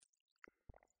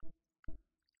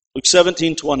Luke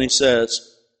 17:20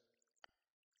 says,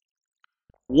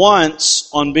 once,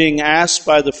 on being asked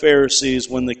by the Pharisees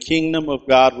when the kingdom of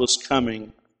God was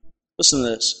coming, listen to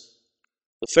this.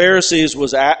 The Pharisees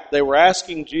they were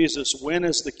asking Jesus, when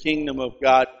is the kingdom of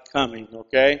God coming?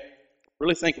 Okay?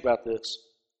 Really think about this.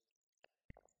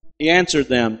 He answered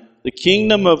them, the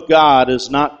kingdom of God is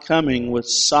not coming with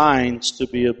signs to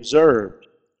be observed,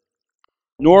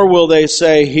 nor will they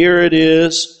say, here it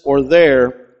is, or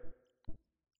there.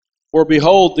 For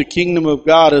behold, the kingdom of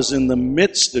God is in the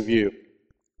midst of you.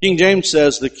 King James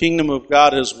says, the kingdom of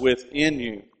God is within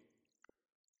you.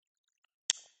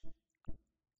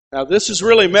 Now, this is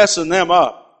really messing them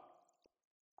up.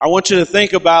 I want you to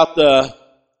think about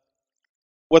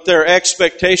what their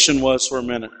expectation was for a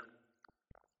minute.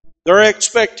 Their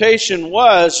expectation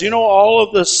was, all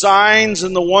of the signs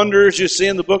and the wonders you see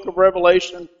in the book of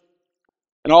Revelation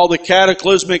and all the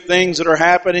cataclysmic things that are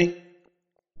happening.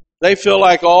 They feel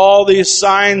like all these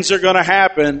signs are going to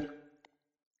happen.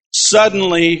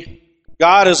 Suddenly,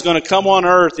 God is going to come on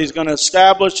earth. He's going to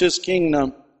establish His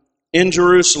kingdom in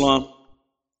Jerusalem,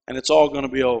 and it's all going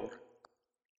to be over.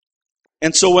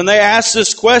 And so when they ask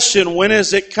this question, when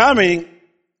is it coming?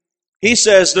 He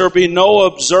says there will be no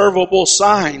observable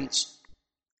signs.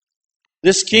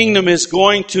 This kingdom is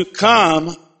going to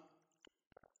come,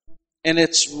 and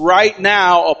it's right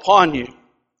now upon you.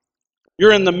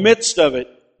 You're in the midst of it.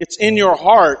 It's in your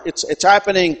heart. It's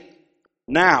happening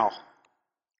now.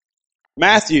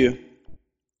 Matthew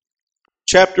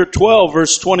chapter 12,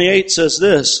 verse 28 says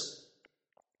this.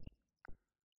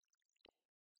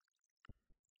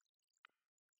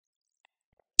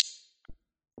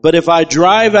 But if I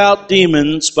drive out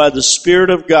demons by the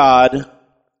Spirit of God,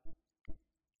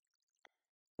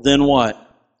 then what?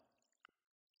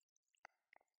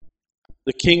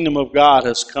 The kingdom of God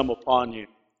has come upon you.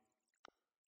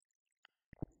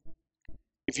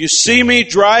 If you see me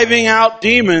driving out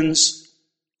demons,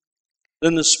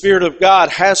 then the Spirit of God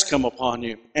has come upon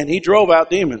you. And He drove out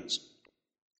demons.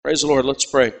 Praise the Lord. Let's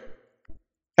pray.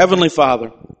 Heavenly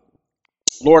Father,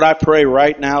 Lord, I pray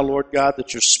right now, Lord God,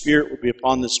 that your Spirit would be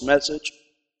upon this message.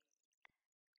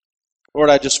 Lord,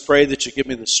 I just pray that you give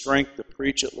me the strength to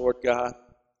preach it, Lord God.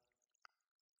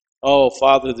 Oh,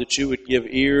 Father, that you would give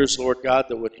ears, Lord God,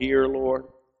 that would hear, Lord.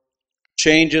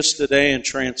 Change us today and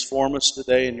transform us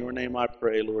today. In your name I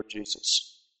pray, Lord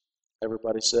Jesus.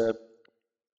 Everybody said,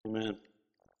 amen.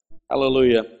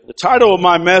 Hallelujah. The title of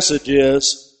my message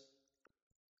is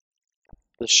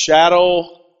The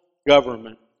Shadow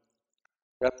Government.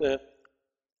 Got that?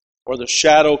 Or the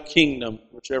Shadow Kingdom,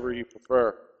 whichever you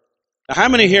prefer. Now, how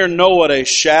many here know what a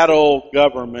shadow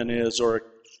government is or a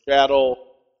shadow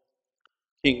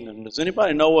kingdom? Does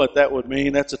anybody know what that would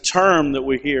mean? That's a term that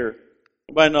we hear.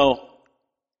 Anybody know?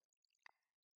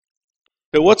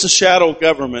 Okay, what's a shadow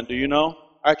government? Do you know?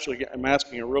 Actually, I'm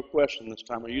asking a real question this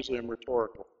time. I usually am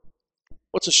rhetorical.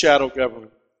 What's a shadow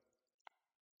government?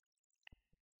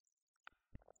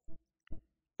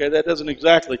 Okay, that doesn't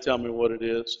exactly tell me what it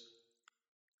is.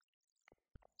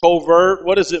 Covert,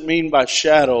 what does it mean by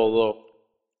shadow, though?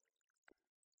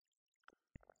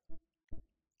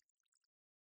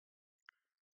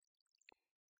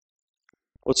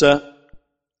 What's that?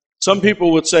 Some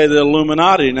people would say the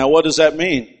Illuminati. Now, what does that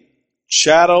mean?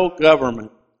 Shadow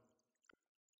government.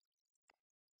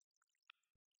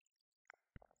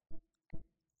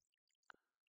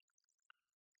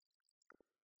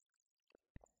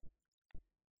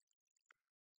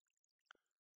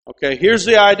 Okay, here's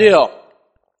the ideal.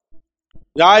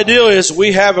 The ideal is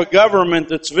we have a government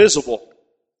that's visible.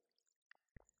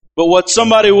 But what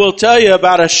somebody will tell you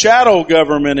about a shadow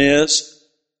government is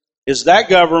that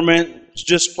government is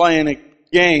just playing a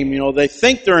game. They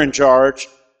think they're in charge.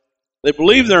 They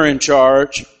believe they're in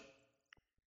charge.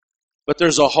 But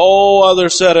there's a whole other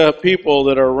set of people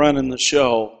that are running the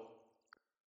show.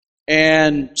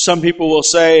 And some people will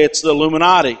say it's the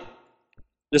Illuminati.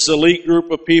 This elite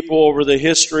group of people over the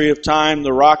history of time,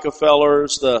 the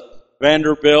Rockefellers, the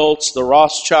Vanderbilts, the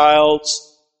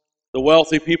Rothschilds, the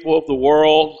wealthy people of the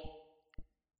world.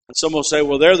 And some will say,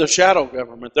 well, they're the shadow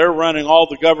government. They're running all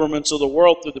the governments of the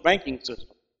world through the banking system.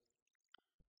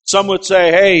 Some would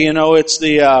say, hey, it's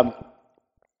the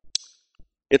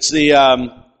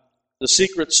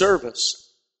Secret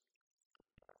Service.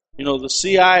 The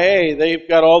CIA, they've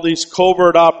got all these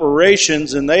covert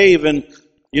operations, and they even,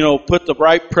 put the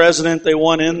right president they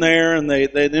want in there, and they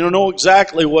don't know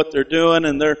exactly what they're doing,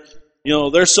 and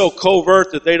they're so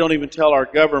covert that they don't even tell our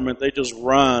government. They just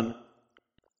run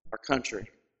our country,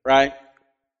 right?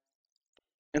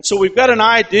 And so we've got an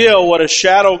idea what a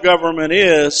shadow government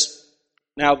is.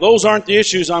 Now, those aren't the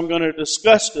issues I'm going to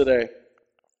discuss today.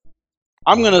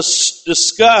 I'm going to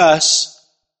discuss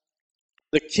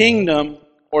the kingdom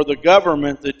or the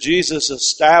government that Jesus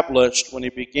established when he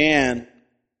began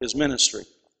his ministry.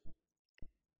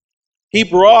 He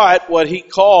brought what he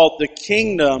called the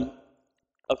kingdom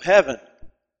of heaven.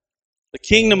 The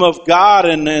kingdom of God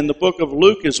in the book of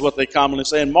Luke is what they commonly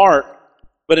say, in Mark.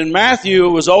 But in Matthew,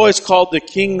 it was always called the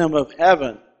kingdom of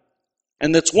heaven.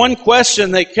 And that's one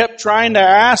question they kept trying to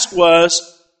ask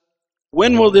was,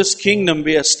 when will this kingdom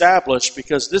be established?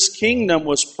 Because this kingdom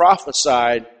was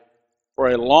prophesied for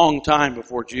a long time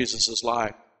before Jesus'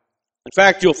 life. In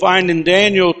fact, you'll find in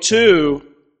Daniel 2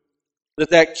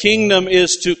 that kingdom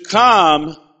is to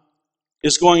come,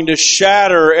 is going to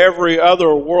shatter every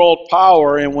other world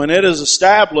power, and when it is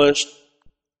established,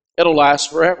 it'll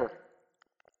last forever.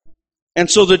 And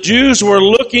so the Jews were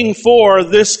looking for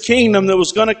this kingdom that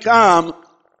was going to come,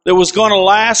 that was going to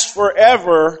last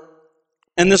forever,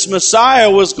 and this Messiah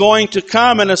was going to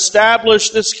come and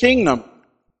establish this kingdom.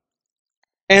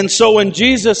 And so when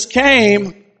Jesus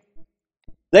came,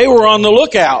 they were on the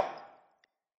lookout.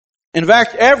 In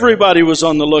fact, everybody was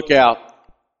on the lookout.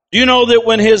 Do you know that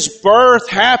when his birth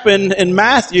happened in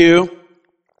Matthew,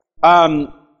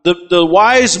 the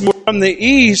wise men from the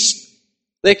east,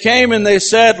 they came and they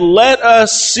said, "Let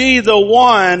us see the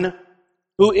one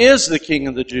who is the King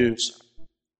of the Jews."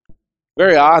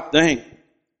 Very odd thing. Can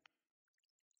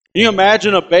you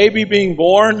imagine a baby being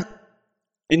born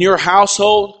in your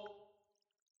household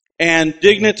and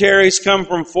dignitaries come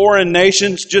from foreign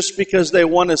nations just because they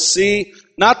want to see,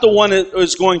 not the one that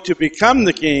is going to become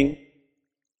the king,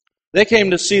 they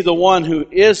came to see the one who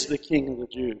is the King of the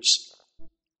Jews.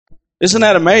 Isn't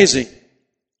that amazing?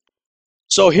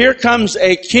 So here comes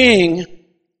a king,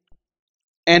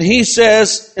 and he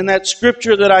says in that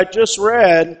scripture that I just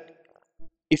read,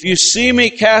 if you see me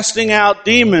casting out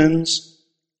demons,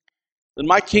 then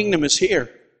my kingdom is here.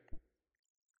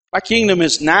 My kingdom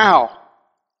is now.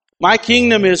 My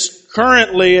kingdom is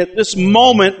currently at this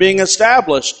moment being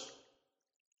established.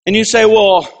 And you say,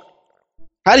 well,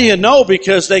 how do you know?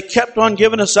 Because they kept on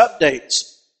giving us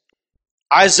updates.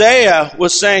 Isaiah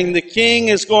was saying the king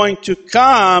is going to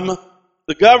come.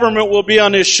 The government will be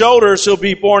on his shoulders. He'll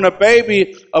be born a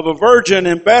baby of a virgin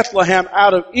in Bethlehem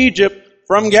out of Egypt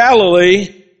from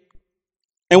Galilee.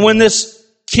 And when this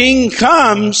king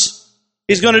comes,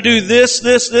 he's going to do this,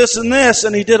 this, this, and this.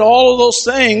 And he did all of those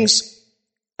things.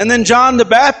 And then John the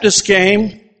Baptist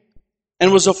came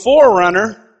and was a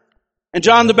forerunner. And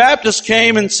John the Baptist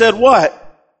came and said what?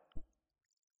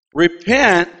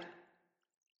 Repent,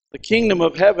 the kingdom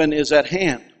of heaven is at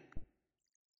hand.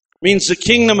 Means the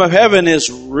kingdom of heaven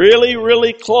is really,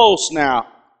 really close now.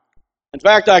 In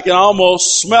fact, I can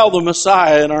almost smell the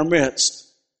Messiah in our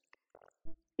midst.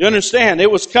 You understand?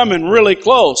 It was coming really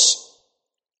close.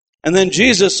 And then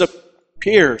Jesus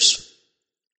appears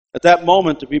at that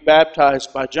moment to be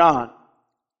baptized by John.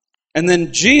 And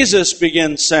then Jesus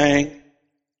begins saying,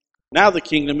 now the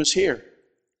kingdom is here.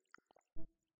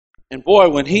 And boy,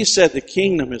 when he said the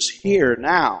kingdom is here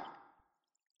now,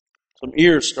 some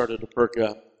ears started to perk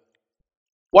up.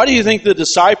 Why do you think the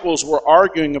disciples were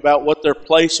arguing about what their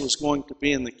place was going to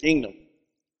be in the kingdom?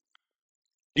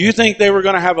 Do you think they were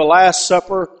going to have a Last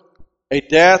Supper, a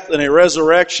death, and a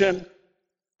resurrection,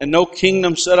 and no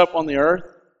kingdom set up on the earth?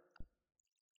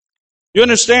 You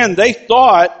understand, they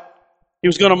thought he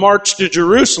was going to march to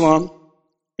Jerusalem,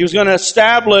 he was going to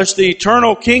establish the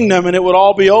eternal kingdom, and it would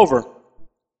all be over.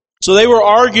 So they were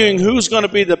arguing who's going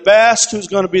to be the best, who's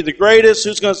going to be the greatest,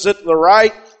 who's going to sit to the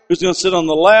right, who's going to sit on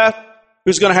the left,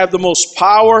 who's going to have the most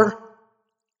power.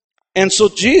 And so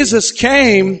Jesus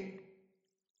came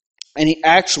and he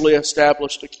actually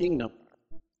established a kingdom.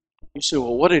 You say,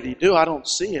 well, what did he do? I don't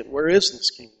see it. Where is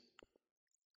this kingdom?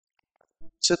 He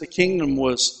said the kingdom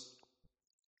was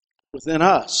within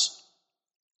us.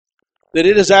 That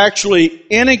it is actually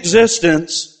in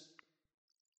existence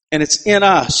and it's in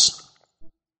us.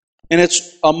 And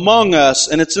it's among us,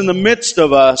 and it's in the midst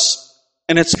of us,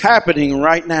 and it's happening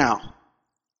right now.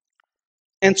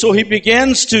 And so he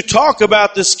begins to talk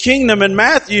about this kingdom in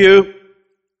Matthew.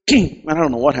 I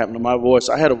don't know what happened to my voice.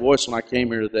 I had a voice when I came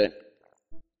here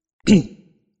today.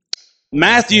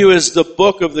 Matthew is the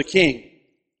book of the king.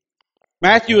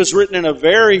 Matthew is written in a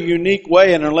very unique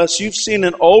way, and unless you've seen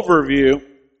an overview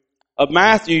of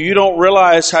Matthew, you don't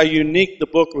realize how unique the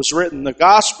book was written. The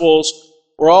Gospels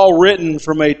were all written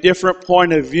from a different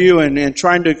point of view and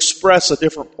trying to express a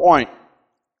different point.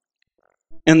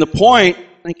 And the point,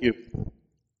 thank you,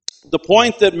 the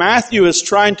point that Matthew is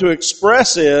trying to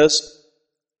express is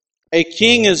a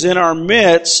king is in our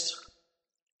midst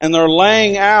and they're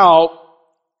laying out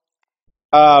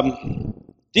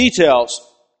details.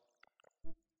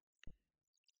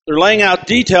 They're laying out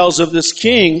details of this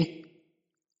king.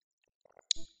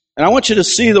 And I want you to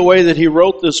see the way that he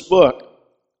wrote this book.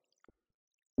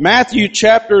 Matthew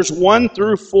chapters 1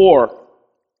 through 4.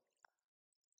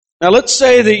 Now let's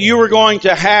say that you were going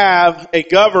to have a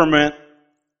government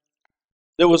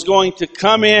that was going to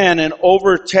come in and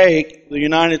overtake the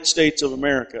United States of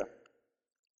America.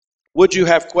 Would you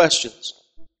have questions?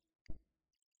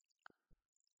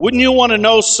 Wouldn't you want to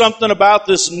know something about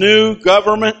this new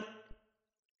government?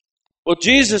 Well,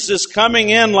 Jesus is coming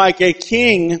in like a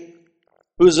king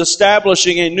who's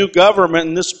establishing a new government,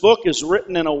 and this book is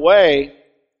written in a way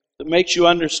that makes you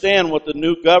understand what the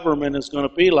new government is going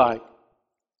to be like.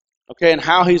 Okay, and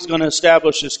how he's going to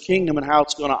establish his kingdom and how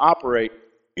it's going to operate.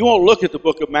 You won't look at the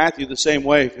book of Matthew the same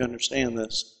way if you understand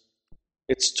this.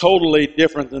 It's totally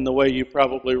different than the way you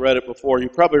probably read it before. You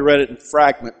probably read it in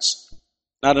fragments,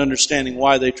 not understanding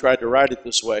why they tried to write it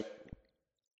this way.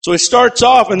 So he starts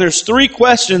off, and there's 3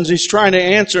 questions he's trying to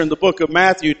answer in the book of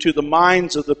Matthew to the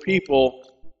minds of the people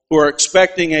who are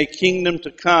expecting a kingdom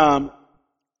to come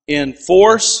in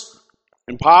force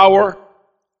and power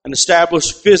and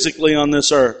established physically on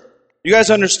this earth. You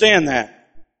guys understand that?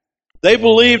 They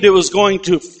believed it was going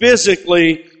to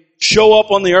physically show up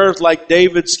on the earth like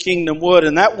David's kingdom would,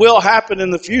 and that will happen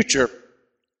in the future.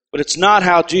 But it's not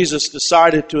how Jesus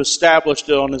decided to establish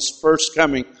it on his first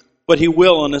coming, but he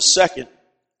will on his second.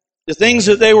 The things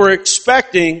that they were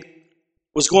expecting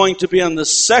was going to be on the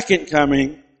second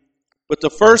coming, but the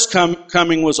first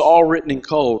coming was all written in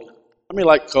code. How many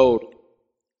like code?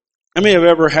 How many have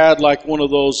ever had like one of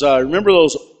those, remember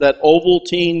that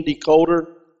Ovaltine decoder?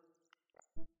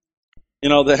 You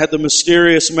know, that had the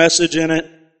mysterious message in it.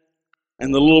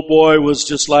 And the little boy was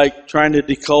just like trying to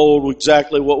decode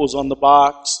exactly what was on the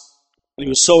box. And he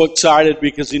was so excited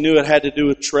because he knew it had to do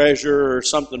with treasure or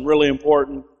something really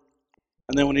important.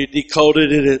 And then when he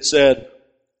decoded it, it said,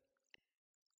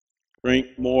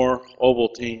 drink more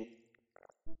Ovaltine.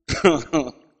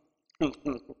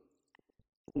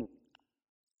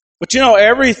 But you know,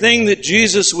 everything that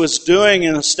Jesus was doing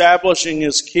in establishing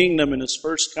his kingdom in his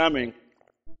first coming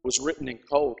was written in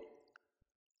code.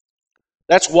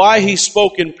 That's why he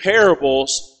spoke in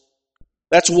parables.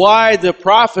 That's why the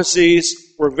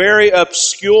prophecies were very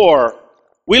obscure.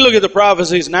 We look at the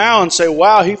prophecies now and say,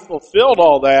 wow, he fulfilled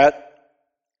all that.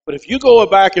 But if you go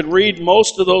back and read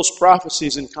most of those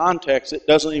prophecies in context, it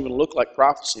doesn't even look like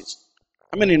prophecies.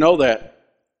 How many know that?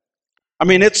 I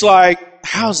mean, it's like,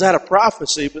 how's that a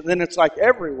prophecy? But then it's like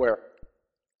everywhere.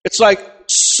 It's like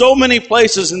so many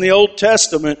places in the Old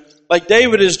Testament, like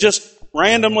David is just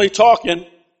randomly talking,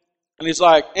 and he's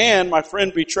like, and my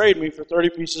friend betrayed me for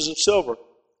 30 pieces of silver.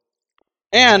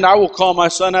 And I will call my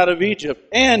son out of Egypt.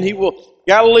 And he will,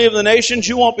 Galilee of the nations,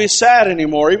 you won't be sad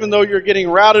anymore. Even though you're getting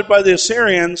routed by the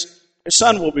Assyrians, a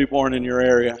son will be born in your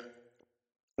area.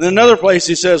 And in another place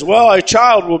he says, well, a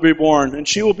child will be born, and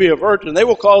she will be a virgin. They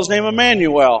will call his name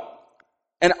Emmanuel.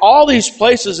 And all these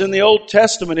places in the Old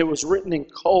Testament, it was written in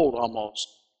code almost.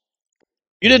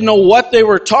 You didn't know what they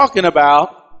were talking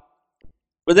about,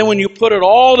 but then when you put it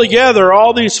all together,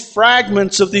 all these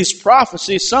fragments of these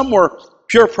prophecies, some were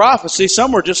pure prophecy,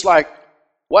 some were just like,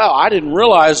 wow, I didn't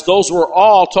realize those were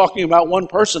all talking about one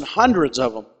person, hundreds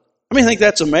of them. I mean, I think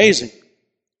that's amazing.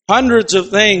 Hundreds of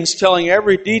things telling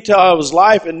every detail of his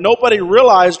life, and nobody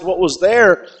realized what was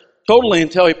there totally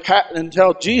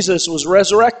until Jesus was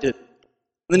resurrected.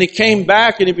 And then he came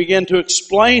back and he began to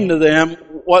explain to them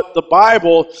what the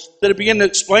Bible, that he began to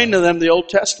explain to them the Old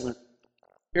Testament.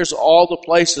 Here's all the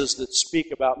places that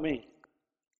speak about me.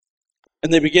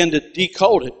 And they began to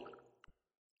decode it.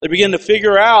 They began to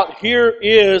figure out, here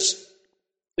is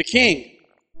the king.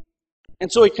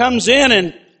 And so he comes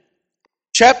in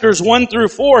chapters 1 through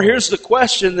 4, here's the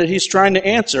question that he's trying to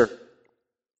answer.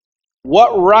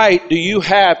 What right do you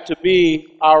have to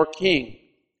be our king?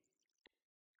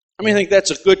 I think that's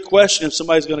a good question if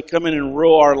somebody's going to come in and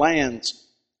rule our lands.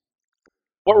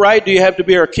 What right do you have to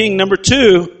be our king? Number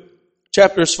 2,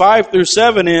 chapters 5 through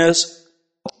 7 is,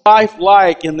 what's life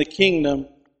like in the kingdom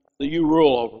that you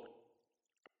rule over?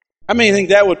 How many think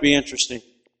that would be interesting?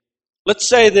 Let's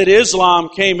say that Islam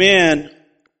came in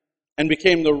and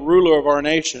became the ruler of our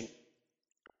nation.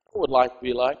 What would life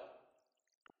be like?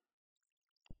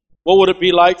 What would it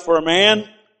be like for a man?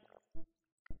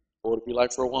 What would it be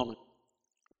like for a woman?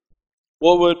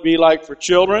 What would it be like for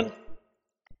children?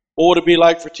 What would it be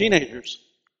like for teenagers?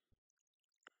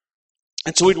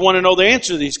 And so we'd want to know the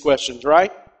answer to these questions,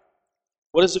 right?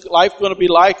 What is life going to be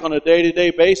like on a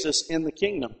day-to-day basis in the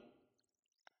kingdom?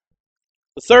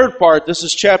 The third part, this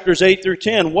is chapters 8 through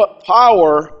 10. What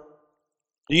power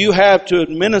do you have to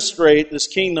administrate this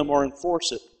kingdom or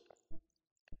enforce it?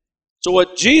 So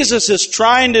what Jesus is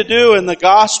trying to do in the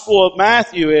Gospel of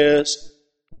Matthew is,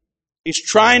 he's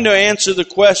trying to answer the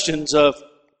questions of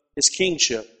his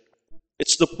kingship.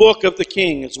 It's the book of the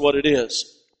king is what it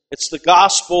is. It's the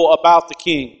gospel about the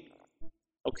king.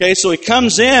 Okay, so he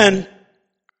comes in,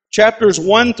 chapters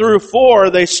 1 through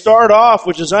 4, they start off,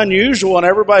 which is unusual, and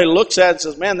everybody looks at it and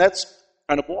says, man, that's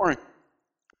kind of boring.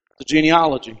 The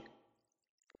genealogy.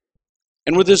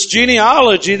 And with this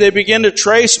genealogy, they begin to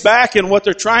trace back, and what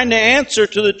they're trying to answer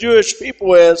to the Jewish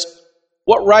people is,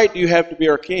 what right do you have to be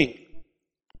our king?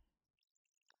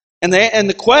 And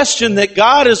the question that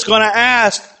God is going to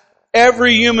ask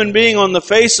every human being on the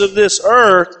face of this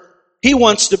earth, He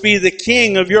wants to be the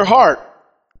king of your heart.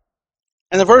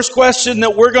 And the first question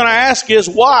that we're going to ask is,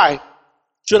 why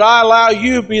should I allow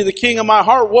you to be the king of my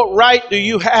heart? What right do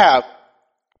you have?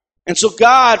 And so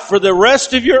God, for the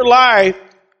rest of your life,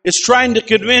 is trying to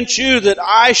convince you that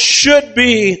I should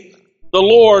be the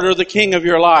Lord or the king of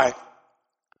your life.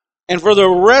 And for the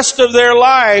rest of their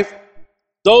life,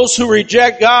 those who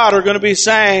reject God are going to be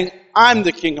saying, I'm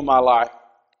the king of my life.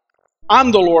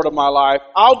 I'm the Lord of my life.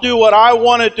 I'll do what I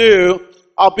want to do.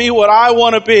 I'll be what I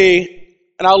want to be.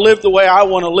 And I'll live the way I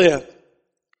want to live.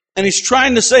 And he's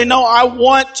trying to say, no, I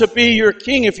want to be your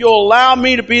king. If you'll allow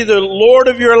me to be the Lord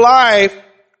of your life,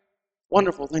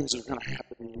 wonderful things are going to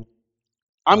happen to you.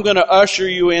 I'm going to usher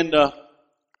you into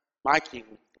my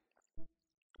kingdom.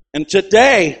 And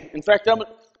today, in fact,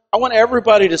 I want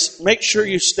everybody to make sure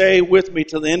you stay with me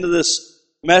to the end of this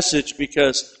message,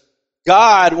 because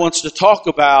God wants to talk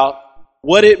about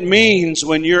what it means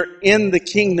when you're in the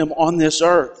kingdom on this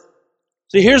earth.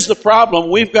 See, here's the problem.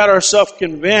 We've got ourselves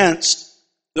convinced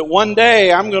that one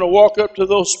day I'm going to walk up to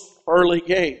those pearly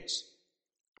gates.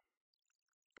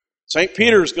 St.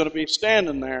 Peter's going to be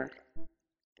standing there.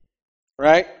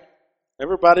 Right?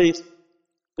 Everybody,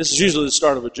 this is usually the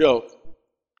start of a joke.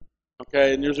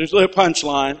 Okay, and there's usually a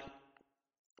punchline.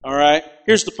 All right?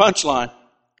 Here's the punchline. It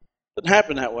doesn't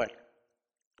happen that way.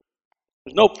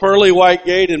 There's no pearly white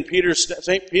gate and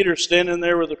St. Peter standing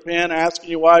there with a pen asking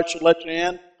you why I should let you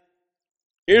in.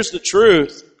 Here's the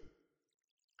truth.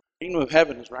 The kingdom of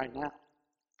heaven is right now.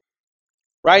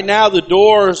 Right now the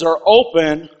doors are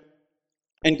open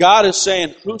and God is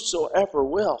saying, whosoever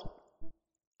will.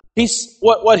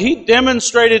 What He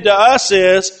demonstrated to us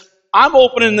is, I'm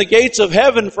opening the gates of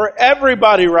heaven for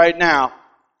everybody right now.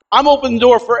 I'm opening the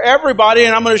door for everybody,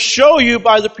 and I'm going to show you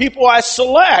by the people I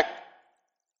select.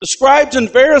 The scribes and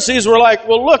Pharisees were like,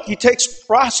 well, look, He takes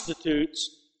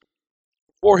prostitutes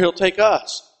before He'll take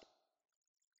us.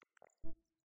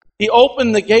 He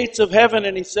opened the gates of heaven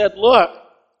and He said, look,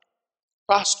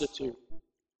 prostitute,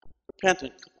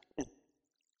 repentant, come on in.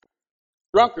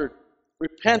 Drunkard,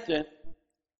 repentant,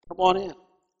 come on in.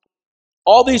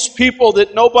 All these people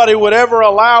that nobody would ever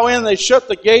allow in, they shut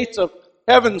the gates of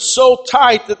heaven so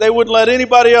tight that they wouldn't let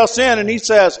anybody else in. And He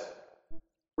says,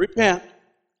 repent.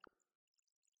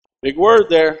 Big word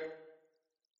there.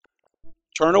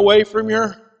 Turn away from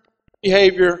your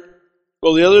behavior.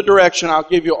 Go the other direction. I'll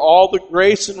give you all the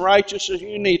grace and righteousness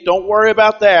you need. Don't worry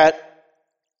about that.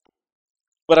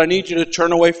 But I need you to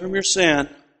turn away from your sin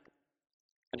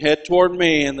and head toward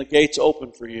me, and the gates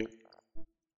open for you.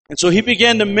 And so He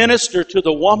began to minister to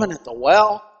the woman at the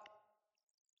well.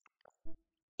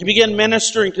 He began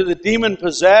ministering to the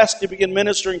demon-possessed. He began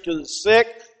ministering to the sick.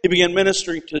 He began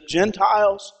ministering to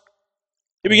Gentiles.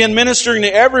 He began ministering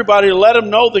to everybody to let them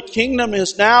know the kingdom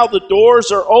is now, the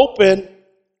doors are open,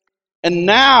 and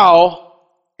now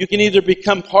you can either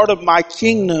become part of my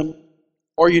kingdom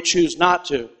or you choose not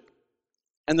to.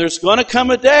 And there's going to come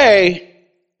a day,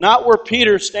 not where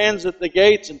Peter stands at the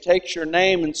gates and takes your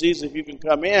name and sees if you can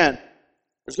come in.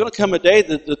 There's going to come a day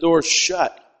that the door's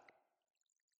shut.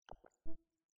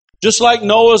 Just like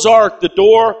Noah's Ark, the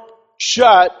door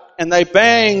shut and they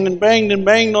banged and banged and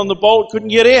banged on the boat, couldn't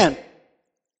get in.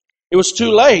 It was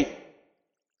too late.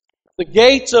 The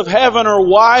gates of heaven are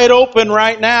wide open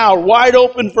right now, wide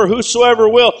open for whosoever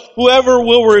will. Whoever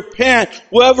will repent,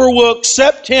 whoever will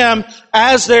accept Him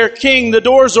as their king, the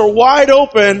doors are wide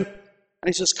open. And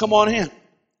He says, come on in.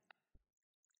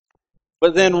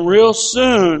 But then real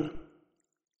soon,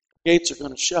 gates are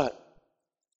going to shut.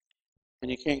 And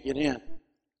you can't get in.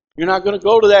 You're not going to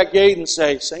go to that gate and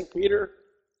say, St. Peter,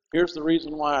 here's the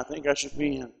reason why I think I should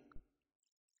be in.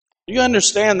 Do you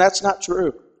understand that's not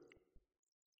true?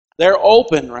 They're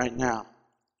open right now.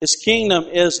 His kingdom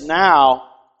is now,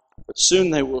 but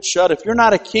soon they will shut. If you're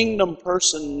not a kingdom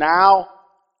person now,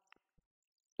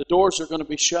 the doors are going to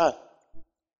be shut.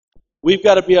 We've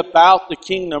got to be about the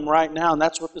kingdom right now, and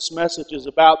that's what this message is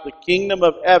about. The kingdom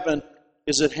of heaven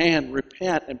is at hand.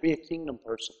 Repent and be a kingdom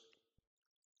person.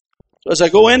 So as I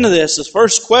go into this, the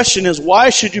first question is,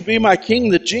 why should you be my king?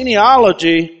 The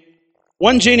genealogy,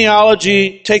 one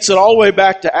genealogy takes it all the way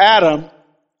back to Adam.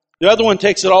 The other one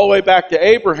takes it all the way back to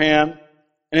Abraham.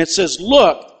 And it says,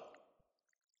 look,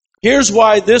 here's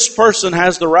why this person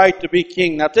has the right to be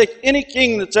king. Now take any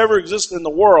king that's ever existed in the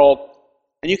world,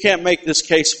 and you can't make this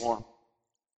case for him.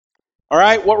 All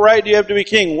right, what right do you have to be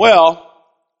king? Well,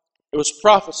 it was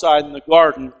prophesied in the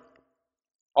garden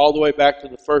all the way back to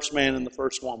the first man and the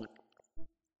first woman.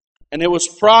 And it was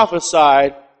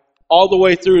prophesied all the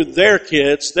way through their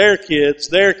kids, their kids,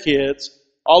 their kids,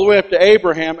 all the way up to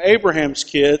Abraham, Abraham's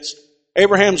kids,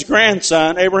 Abraham's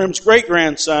grandson, Abraham's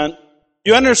great-grandson.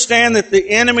 You understand that the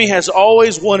enemy has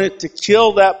always wanted to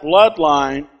kill that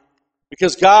bloodline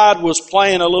because God was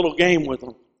playing a little game with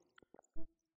them.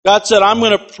 God said, I'm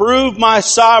going to prove my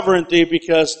sovereignty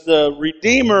because the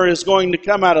Redeemer is going to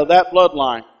come out of that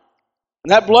bloodline.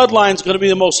 And that bloodline is going to be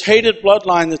the most hated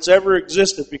bloodline that's ever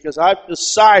existed because I've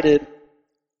decided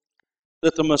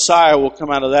that the Messiah will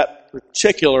come out of that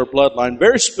particular bloodline.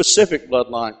 Very specific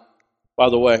bloodline, by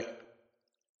the way.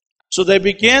 So they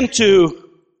began to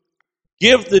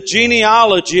give the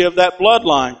genealogy of that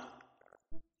bloodline.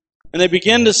 And they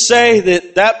begin to say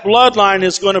that that bloodline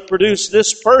is going to produce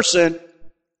this person.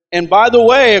 And by the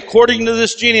way, according to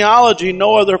this genealogy,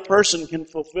 no other person can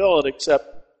fulfill it except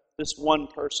this one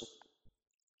person.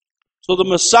 So the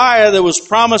Messiah that was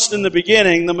promised in the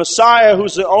beginning, the Messiah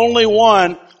who's the only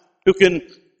one who can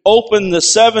open the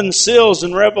 7 seals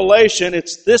in Revelation,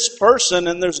 it's this person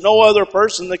and there's no other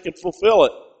person that can fulfill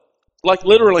it. It's like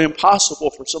literally impossible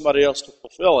for somebody else to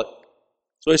fulfill it.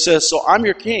 So he says, so I'm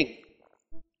your king.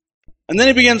 And then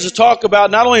he begins to talk about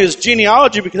not only his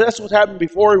genealogy, because that's what happened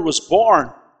before he was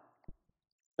born.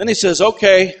 Then he says,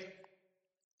 okay,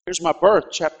 here's my birth,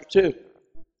 chapter 2.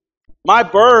 My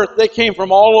birth, they came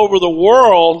from all over the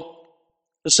world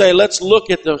to say, let's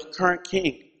look at the current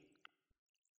king.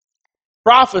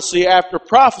 Prophecy after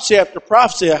prophecy after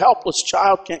prophecy. A helpless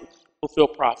child can't fulfill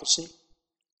prophecy.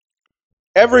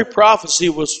 Every prophecy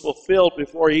was fulfilled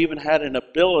before he even had an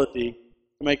ability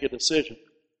to make a decision.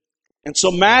 And so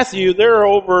Matthew, there are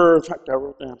over, in fact I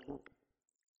wrote down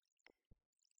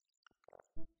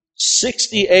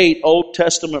 68 Old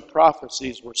Testament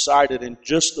prophecies were cited in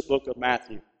just the book of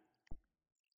Matthew.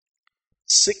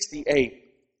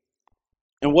 68.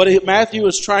 And what Matthew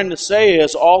is trying to say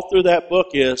is, all through that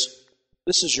book is,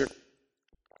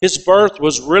 his birth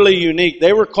was really unique.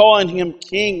 They were calling him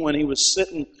king when he was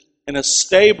sitting in a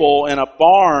stable in a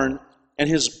barn, and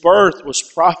his birth was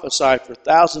prophesied for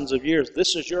thousands of years.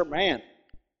 This is your man.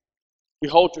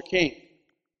 Behold your king.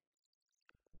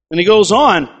 And he goes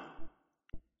on.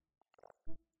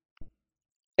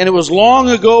 And it was long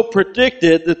ago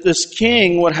predicted that this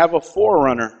king would have a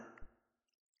forerunner.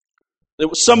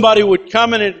 That somebody would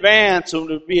come in advance and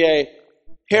would be a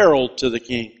herald to the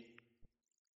king.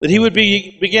 That he would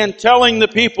begin telling the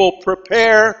people,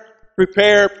 prepare,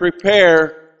 prepare,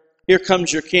 prepare. Here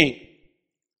comes your king.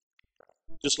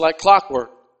 Just like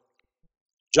clockwork.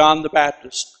 John the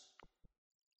Baptist.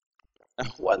 Now,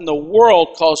 what in the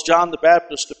world caused John the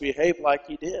Baptist to behave like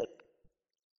he did?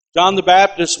 John the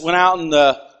Baptist went out in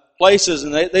the places,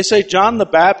 and they say John the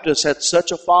Baptist had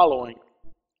such a following.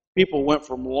 People went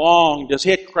from long distance.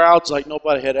 He had crowds like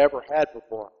nobody had ever had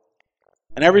before.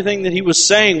 And everything that he was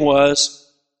saying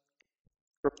was,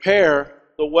 prepare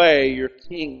the way, your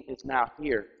king is now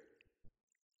here.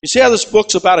 You see how this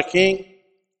book's about a king?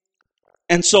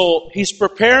 And so he's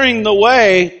preparing the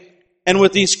way, and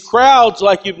with these crowds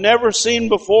like you've never seen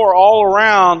before all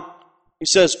around, he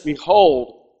says,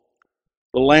 behold,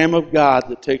 the Lamb of God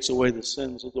that takes away the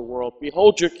sins of the world.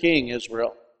 Behold your king,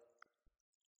 Israel.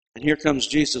 And here comes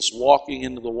Jesus walking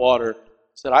into the water.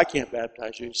 He said, I can't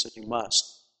baptize you. He said, you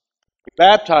must. He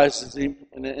baptizes him,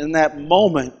 and in that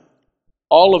moment,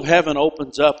 all of heaven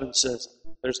opens up and says,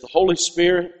 there's the Holy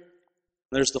Spirit,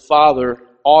 and there's the Father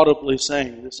audibly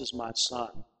saying, this is my Son.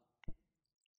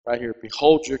 Right here,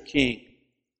 behold your king.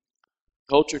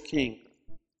 Behold your king.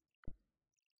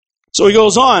 So he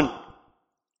goes on.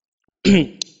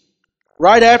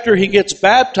 Right after he gets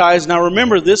baptized, now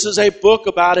remember, this is a book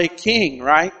about a king,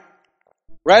 right?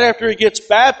 Right after he gets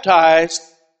baptized,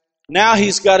 now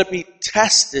he's got to be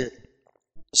tested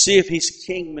to see if he's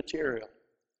king material.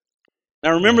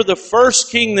 Now remember, the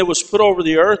first king that was put over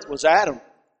the earth was Adam.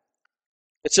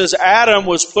 It says Adam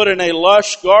was put in a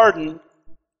lush garden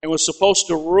and was supposed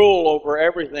to rule over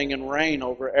everything and reign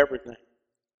over everything.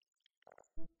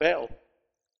 Failed.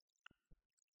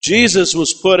 Jesus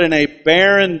was put in a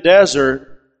barren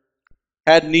desert,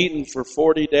 hadn't eaten for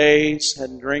 40 days,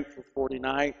 hadn't drank for 40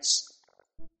 nights,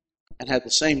 and had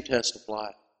the same test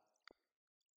applied.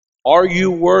 Are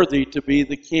you worthy to be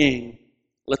the king?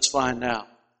 Let's find out.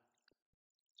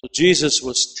 So Jesus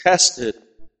was tested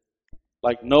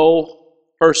like no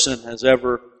person has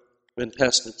ever been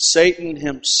tested. Satan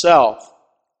himself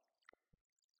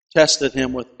tested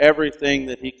him with everything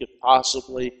that he could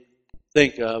possibly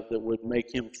think of that would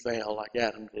make him fail like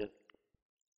Adam did.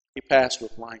 He passed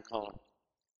with flying colors.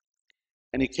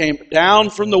 And he came down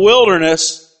from the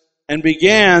wilderness and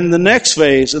began the next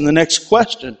phase and the next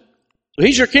question. So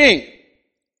he's your king.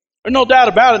 There's no doubt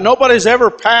about it. Nobody's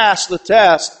ever passed the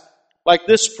test like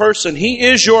this person. He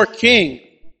is your king.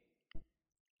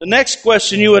 The next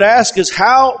question you would ask is,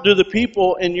 how do the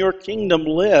people in your kingdom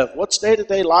live? What's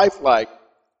day-to-day life like?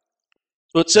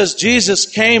 So it says Jesus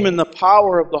came in the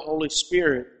power of the Holy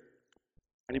Spirit,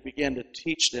 and he began to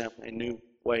teach them a new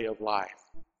way of life.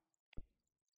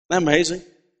 Isn't that amazing?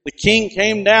 The king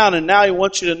came down, and now he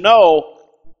wants you to know,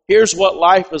 here's what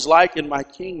life is like in my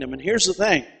kingdom. And here's the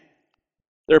thing.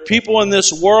 There are people in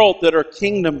this world that are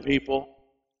kingdom people.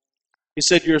 He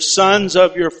said, you're sons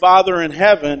of your Father in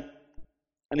heaven.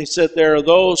 And he said, there are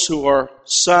those who are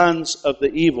sons of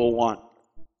the evil one.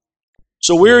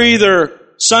 So we're either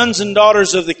sons and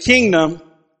daughters of the kingdom,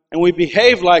 and we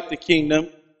behave like the kingdom,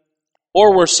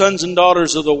 or we're sons and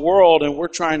daughters of the world, and we're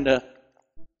trying to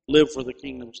live for the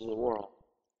kingdoms of the world.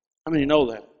 How many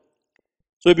know that?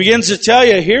 So he begins to tell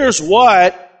you, here's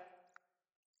what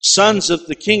sons of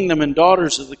the kingdom and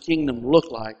daughters of the kingdom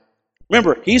look like.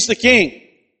 Remember, he's the king.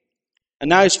 And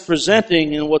now he's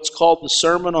presenting in what's called the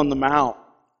Sermon on the Mount.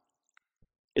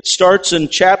 It starts in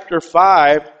chapter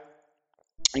 5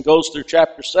 and goes through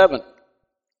chapter 7.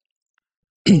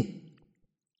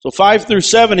 So 5 through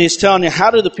 7, he's telling you,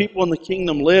 how do the people in the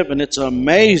kingdom live? And it's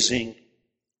amazing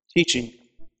teaching. In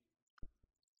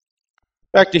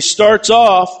fact, he starts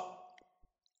off,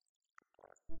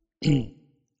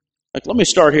 let me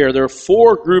start here. There are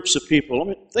 4 groups of people. Let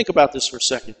me think about this for a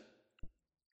second.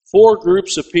 4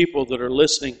 groups of people that are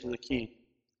listening to the king.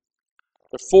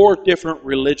 There are 4 different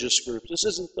religious groups. This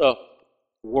isn't the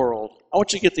world. I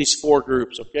want you to get these 4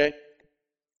 groups, okay?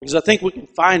 Because I think we can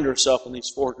find ourselves in these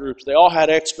 4 groups. They all had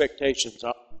expectations.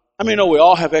 I mean, we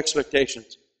all have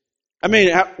expectations. I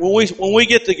mean, when we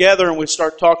get together and we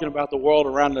start talking about the world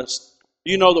around us,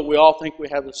 do you know that we all think we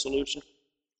have the solution?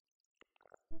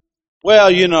 Well,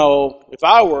 if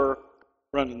I were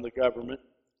running the government,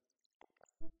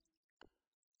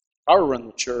 if I were running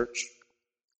the church,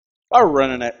 if I were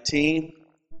running that team,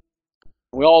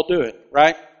 we all do it,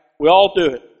 right? We all do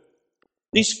it.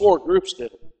 These 4 groups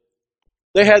did it.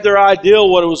 They had their ideal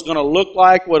what it was going to look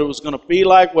like, what it was going to be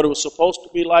like, what it was supposed to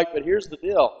be like, but here's the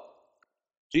deal.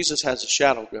 Jesus has a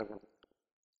shadow government.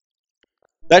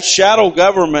 That shadow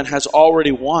government has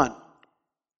already won.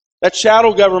 That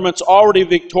shadow government's already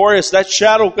victorious. That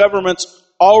shadow government's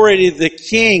already the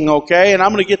king, okay? And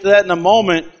I'm going to get to that in a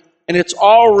moment. And it's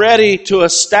all ready to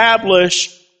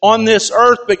establish on this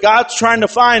earth, but God's trying to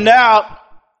find out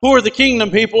who are the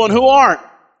kingdom people and who aren't.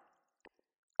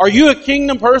 Are you a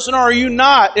kingdom person or are you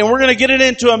not? And we're going to get it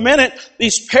into a minute.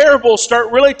 These parables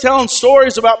start really telling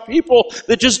stories about people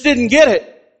that just didn't get it.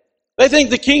 They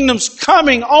think the kingdom's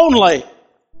coming only.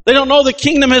 They don't know the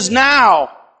kingdom is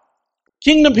now.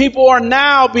 Kingdom people are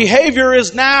now. Behavior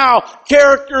is now.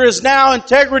 Character is now.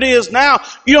 Integrity is now.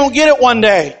 You don't get it one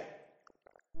day.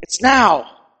 It's now.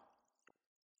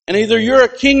 And either you're a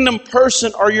kingdom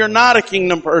person or you're not a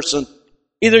kingdom person.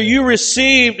 Either you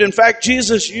received, in fact,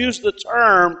 Jesus used the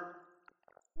term,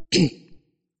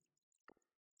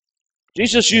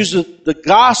 Jesus used the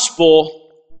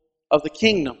gospel of the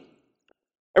kingdom.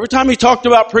 Every time he talked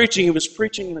about preaching, he was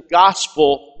preaching the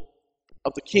gospel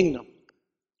of the kingdom.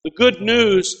 The good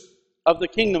news of the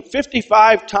kingdom.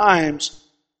 55 times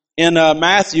in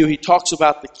Matthew, he talks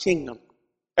about the kingdom.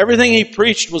 Everything he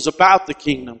preached was about the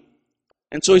kingdom.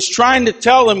 And so he's trying to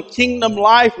tell them kingdom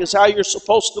life is how you're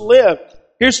supposed to live.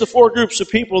 Here's the 4 groups of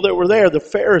people that were there. The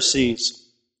Pharisees,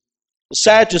 the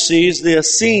Sadducees, the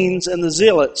Essenes, and the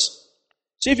Zealots.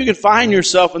 See if you can find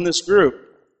yourself in this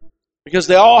group. Because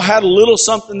they all had a little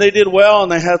something they did well,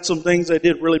 and they had some things they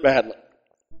did really badly.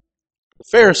 The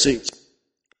Pharisees.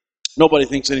 Nobody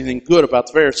thinks anything good about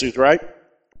the Pharisees, right?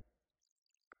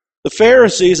 The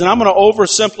Pharisees, and I'm going to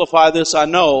oversimplify this, I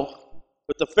know,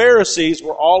 but the Pharisees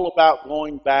were all about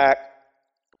going back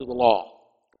to the law.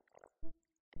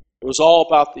 It was all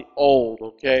about the old,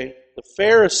 okay? The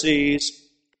Pharisees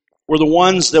were the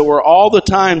ones that were all the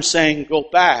time saying, go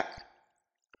back.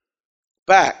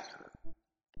 Back.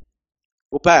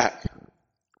 Go back.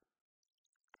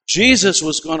 Jesus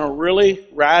was going to really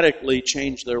radically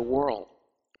change their world.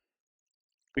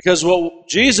 Because what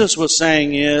Jesus was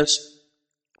saying is,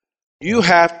 you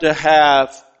have to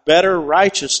have better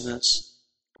righteousness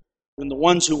than the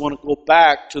ones who want to go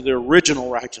back to their original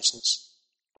righteousness.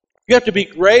 You have to be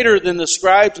greater than the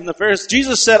scribes and the Pharisees.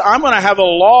 Jesus said, I'm going to have a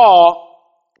law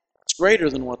that's greater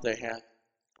than what they had.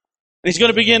 And he's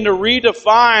going to begin to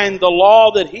redefine the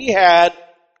law that he had,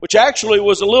 which actually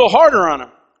was a little harder on him.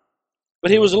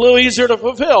 But he was a little easier to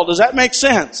fulfill. Does that make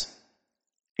sense?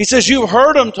 He says, you've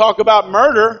heard him talk about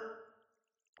murder.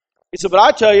 He said, but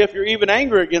I tell you, if you're even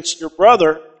angry against your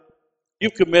brother,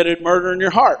 you've committed murder in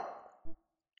your heart.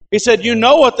 He said, you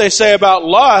know what they say about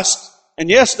lust. And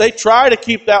yes, they try to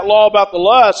keep that law about the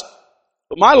lust,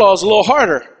 but my law is a little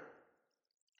harder.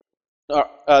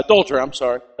 Adultery.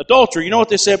 Adultery. You know what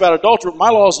they say about adultery? My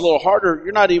law is a little harder.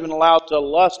 You're not even allowed to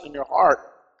lust in your heart.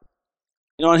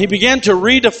 You know, and he began to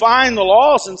redefine the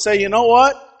laws and say, you know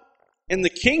what? In the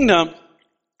kingdom,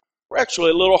 we're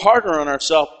actually a little harder on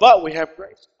ourselves, but we have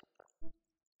grace.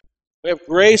 We have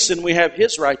grace and we have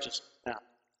his righteousness now.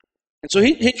 And so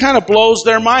he kind of blows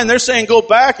their mind. They're saying, go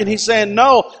back. And he's saying,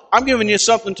 no, I'm giving you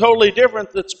something totally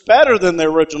different that's better than the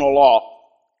original law.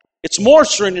 It's more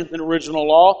stringent than the original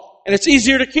law. And it's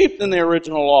easier to keep than the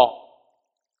original law.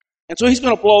 And so he's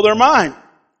going to blow their mind.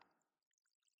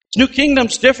 This new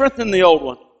kingdom's different than the old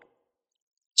one.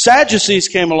 Sadducees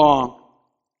came along.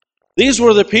 These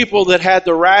were the people that had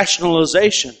the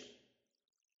rationalization.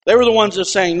 They were the ones that were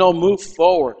saying, no, move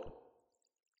forward.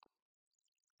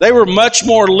 They were much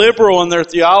more liberal in their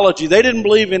theology. They didn't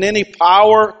believe in any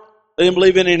power. They didn't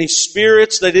believe in any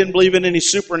spirits. They didn't believe in any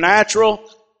supernatural.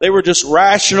 They were just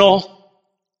rational.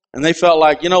 And they felt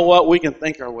like, you know what, we can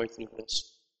think our way through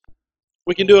this.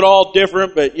 We can do it all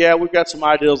different, but yeah, we've got some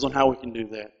ideas on how we can do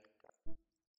that.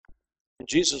 And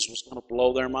Jesus was going to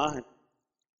blow their mind.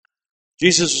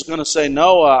 Jesus was going to say,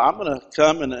 no, I'm going to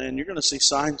come and you're going to see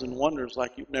signs and wonders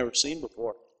like you've never seen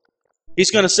before.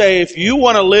 He's going to say, if you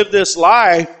want to live this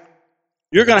life,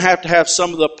 you're going to have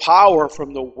some of the power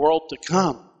from the world to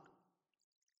come.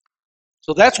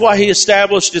 So that's why he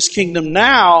established his kingdom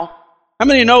now. How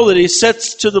many know that he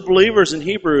says to the believers in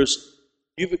Hebrews,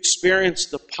 you've experienced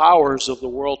the powers of the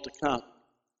world to come?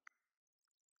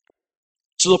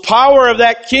 So the power of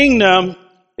that kingdom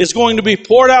is going to be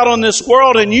poured out on this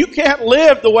world, and you can't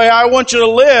live the way I want you to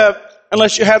live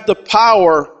unless you have the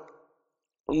power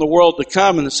from the world to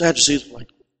come. And the Sadducees were like,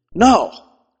 no,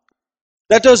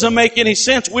 that doesn't make any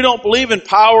sense. We don't believe in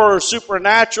power or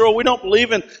supernatural. We don't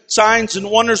believe in signs and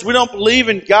wonders. We don't believe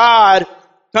in God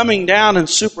coming down and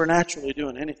supernaturally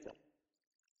doing anything.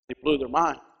 He blew their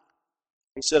mind.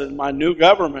 He said, in my new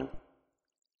government,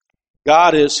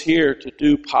 God is here to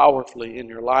do powerfully in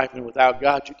your life, and without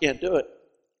God, you can't do it.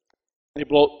 And he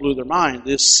blew their mind.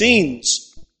 The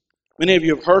Essenes, many of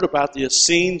you have heard about the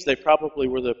Essenes. They probably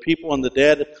were the people in the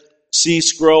Dead Sea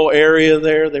Scroll area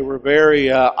there. They were very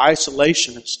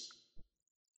isolationist.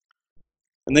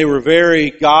 And they were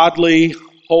very godly,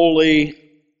 holy,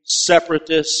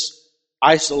 separatists,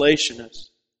 isolationists.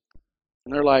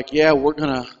 And they're like, yeah, we're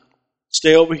going to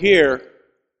stay over here,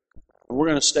 and we're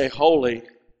going to stay holy,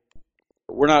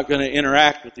 but we're not going to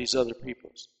interact with these other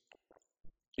peoples.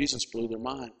 Jesus blew their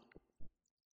mind.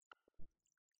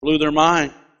 Blew their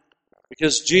mind.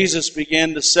 Because Jesus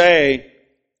began to say,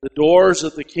 the doors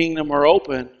of the kingdom are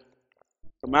open.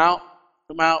 Come out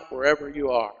wherever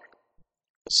you are.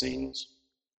 Essenes.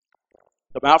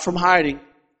 Come out from hiding.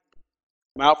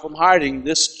 Come out from hiding.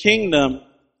 This kingdom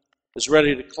is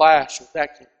ready to clash with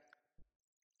that kingdom.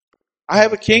 I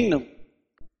have a kingdom.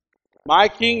 My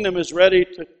kingdom is ready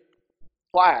to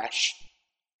clash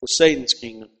with Satan's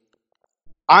kingdom.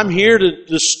 I'm here to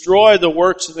destroy the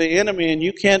works of the enemy, and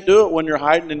you can't do it when you're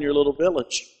hiding in your little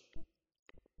village.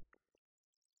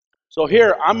 So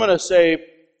here, I'm going to save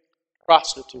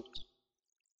prostitutes.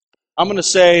 I'm going to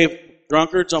save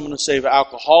drunkards. I'm going to save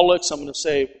alcoholics. I'm going to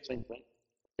save the same thing.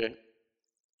 Okay?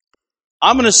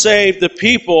 I'm going to save the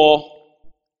people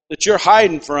that you're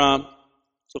hiding from.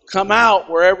 So come out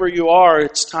wherever you are.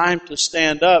 It's time to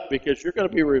stand up, because you're going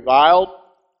to be reviled.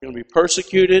 You're going to be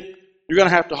persecuted. You're going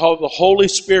to have the Holy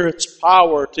Spirit's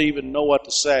power to even know what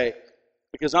to say.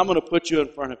 Because I'm going to put you in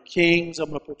front of kings. I'm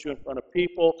going to put you in front of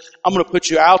people. I'm going to put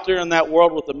you out there in that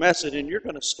world with a message, and you're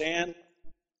going to stand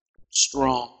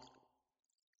strong.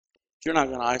 You're not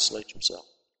going to isolate yourself.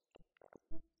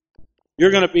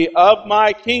 You're going to be of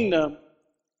my kingdom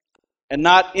and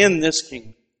not in this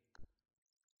kingdom.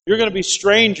 You're going to be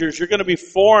strangers. You're going to be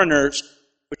foreigners,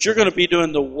 but you're going to be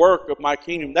doing the work of my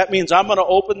kingdom. That means I'm going to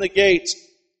open the gates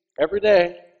every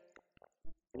day,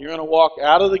 and you're going to walk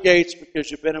out of the gates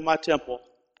because you've been in my temple.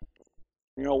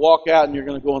 You're going to walk out, and you're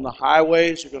going to go on the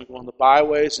highways, you're going to go on the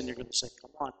byways, and you're going to say,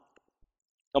 come on.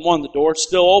 Come on, the door's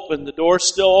still open. The door's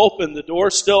still open. The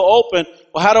door's still open.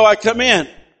 Well, how do I come in?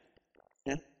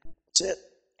 Yeah, that's it.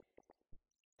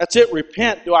 That's it.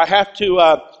 Repent. Do I have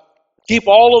to keep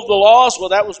all of the laws? Well,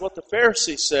 that was what the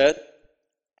Pharisees said.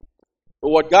 But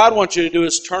what God wants you to do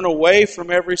is turn away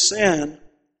from every sin,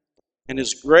 and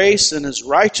His grace and His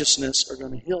righteousness are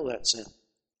going to heal that sin.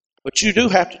 But you do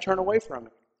have to turn away from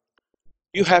it.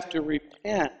 You have to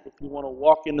repent if you want to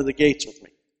walk into the gates with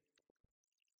me.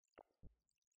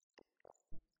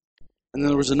 And then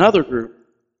there was another group.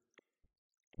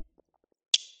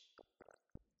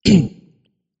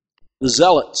 The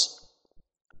Zealots.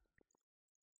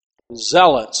 The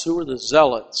Zealots. Who were the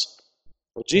Zealots?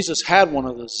 Well, Jesus had one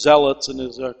of the Zealots in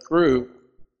His crew.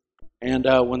 And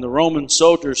when the Roman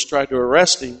soldiers tried to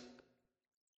arrest Him,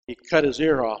 He cut his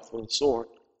ear off with a sword.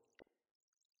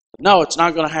 But no, it's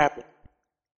not going to happen.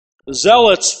 The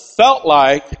Zealots felt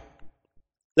like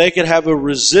they could have a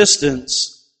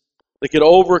resistance. They could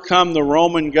overcome the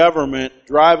Roman government,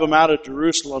 drive them out of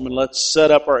Jerusalem, and let's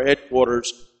set up our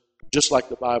headquarters, just like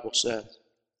the Bible says.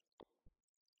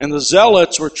 And the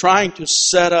Zealots were trying to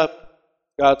set up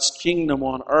God's kingdom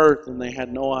on earth, and they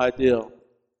had no idea.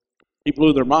 He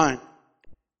blew their mind.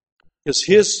 Because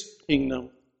His kingdom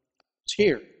was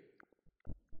here.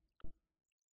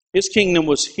 His kingdom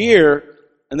was here,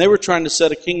 and they were trying to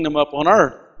set a kingdom up on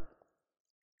earth.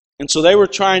 And so they were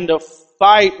trying to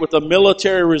fight with a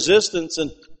military resistance,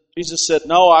 and Jesus said,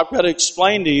 no, I've got to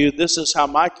explain to you, this is how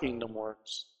my kingdom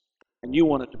works. And you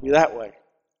want it to be that way.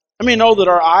 I mean, know that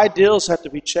our ideals have to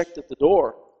be checked at the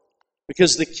door,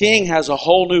 because the King has a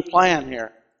whole new plan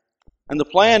here. And the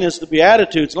plan is the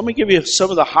Beatitudes. Let me give you some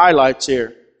of the highlights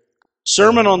here.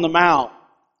 Sermon on the Mount.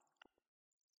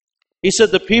 He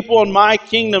said, the people in my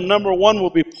kingdom, number one,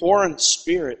 will be poor in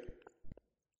spirit.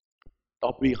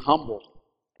 They'll be humble.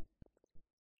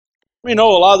 You know,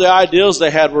 a lot of the ideals they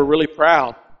had were really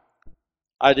proud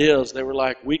ideas. They were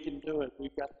like, we can do it.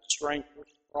 We've got the strength. We're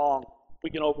strong. We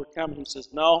can overcome. He says,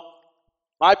 no,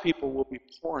 my people will be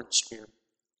poor in spirit.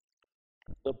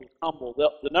 They'll be humble.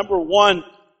 The number one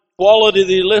quality that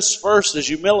He lists first is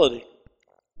humility.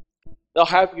 They'll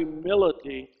have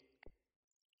humility,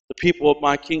 the people of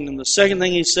my kingdom. The second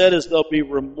thing He said is they'll be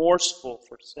remorseful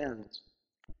for sins.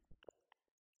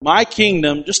 My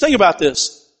kingdom, just think about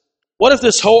this. What if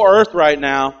this whole earth right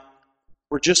now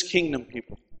were just kingdom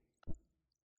people?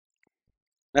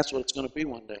 That's what it's going to be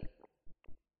one day.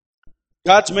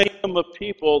 God's made them a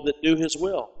people that do His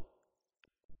will.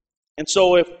 And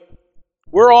so if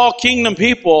we're all kingdom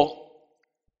people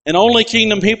and only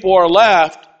kingdom people are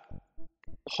left,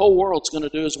 the whole world's going to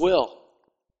do His will.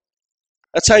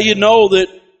 That's how you know that,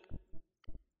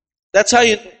 that's how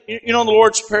you know in the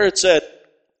Lord's Prayer it said,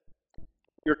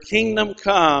 your kingdom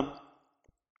come,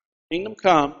 that's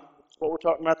what we're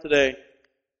talking about today,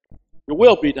 your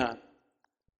will be done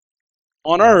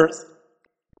on earth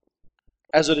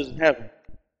as it is in heaven.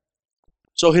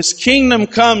 So His kingdom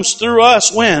comes through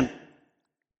us when?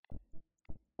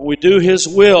 When we do His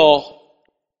will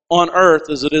on earth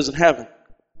as it is in heaven.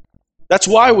 That's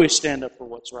why we stand up for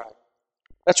what's right.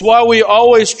 That's why we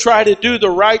always try to do the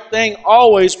right thing,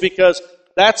 always, because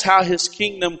that's how His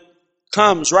kingdom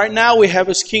comes. Right now we have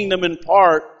His kingdom in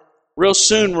part. Real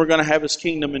soon we're going to have His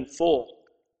kingdom in full.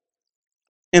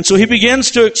 And so He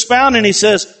begins to expound and He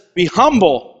says, be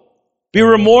humble, be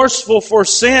remorseful for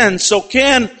sin. So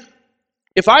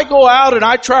if I go out and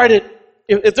I try to,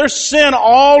 if there's sin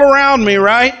all around me,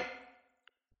 right?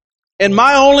 And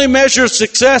my only measure of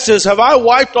success is, have I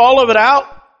wiped all of it out?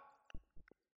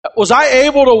 Was I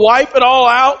able to wipe it all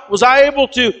out? Was I able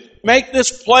to make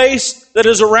this place that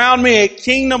is around me a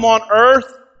kingdom on earth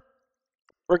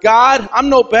for God? I'm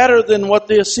no better than what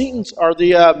the Essenes or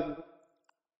the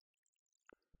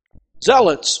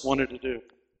Zealots wanted to do.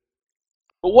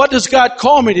 But what does God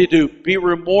call me to do? Be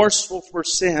remorseful for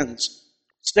sins.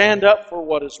 Stand up for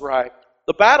what is right.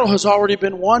 The battle has already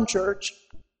been won, church.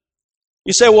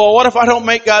 You say, well, what if I don't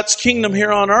make God's kingdom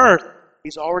here on earth?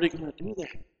 He's already going to do that.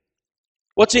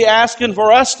 What's He asking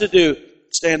for us to do?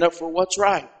 Stand up for what's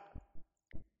right.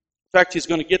 In fact, He's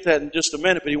going to get that in just a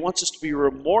minute, but He wants us to be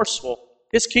remorseful.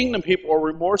 His kingdom people are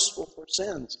remorseful for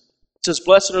sins. It says,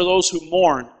 blessed are those who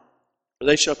mourn, for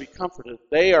they shall be comforted.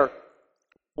 They are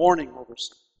mourning over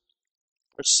sins.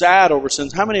 They're sad over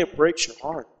sins. How many it breaks your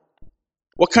heart?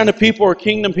 What kind of people are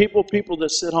kingdom people? People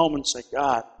that sit home and say,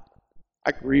 God,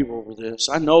 I grieve over this.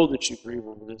 I know that you grieve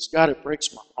over this. God, it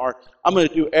breaks my heart. I'm going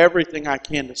to do everything I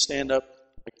can to stand up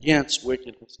against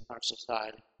wickedness in our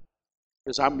society,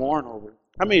 because I mourn over it.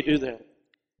 How many do that?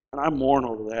 And I mourn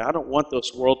over that. I don't want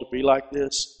this world to be like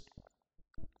this.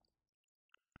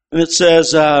 And it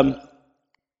says,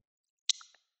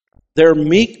 They're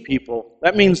meek people.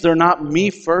 That means they're not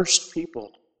me-first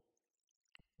people.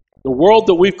 The world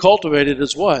that we've cultivated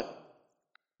is what?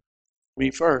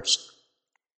 Me first.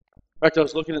 In fact, I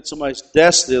was looking at somebody's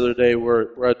desk the other day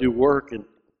where I do work, and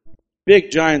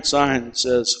big giant sign that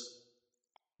says,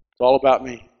 "It's all about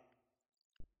me."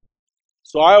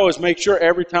 So I always make sure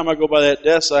every time I go by that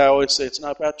desk, I always say, "It's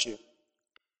not about you."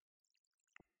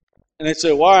 And they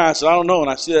say, "Why?" I said, "I don't know."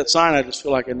 And I see that sign, I just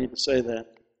feel like I need to say that.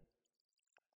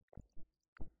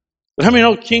 But how many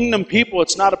know kingdom people,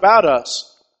 it's not about us.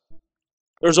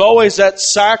 There's always that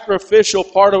sacrificial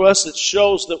part of us that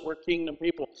shows that we're kingdom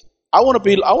people. I want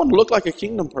to look like a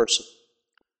kingdom person.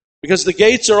 Because the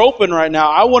gates are open right now.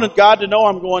 I wanted God to know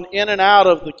I'm going in and out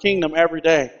of the kingdom every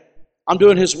day. I'm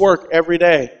doing His work every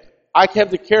day. I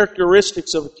have the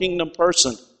characteristics of a kingdom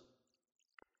person.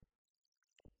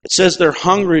 It says they're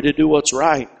hungry to do what's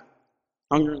right.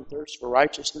 Hunger and thirst for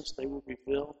righteousness, they will be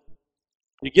filled.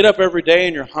 You get up every day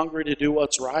and you're hungry to do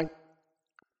what's right?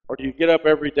 Or do you get up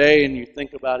every day and you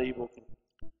think about evil?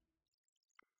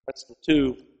 That's the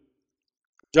two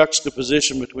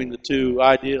juxtaposition between the two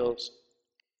ideals.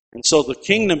 And so the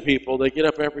kingdom people, they get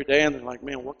up every day and they're like,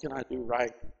 "Man, what can I do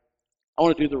right? I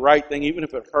want to do the right thing. Even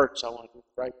if it hurts, I want to do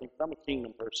the right thing. I'm a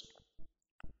kingdom person."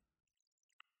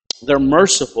 They're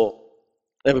merciful.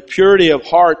 They have a purity of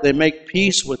heart. They make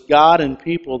peace with God and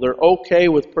people. They're okay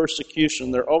with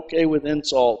persecution. They're okay with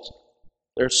insults.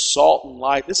 They're salt and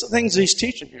light. This is the things he's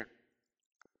teaching here.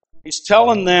 He's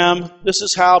telling them, this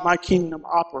is how my kingdom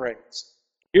operates.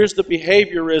 Here's the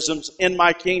behaviorisms in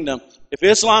my kingdom. If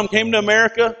Islam came to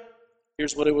America,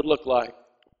 here's what it would look like.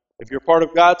 If you're part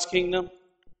of God's kingdom,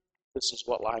 this is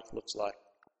what life looks like.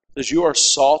 He says, you are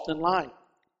salt and light.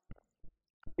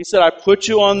 He said, I put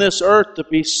you on this earth to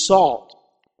be salt.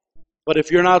 But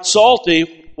if you're not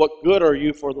salty, what good are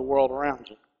you for the world around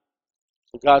you?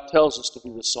 So God tells us to be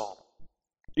the salt.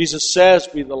 Jesus says,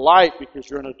 be the light because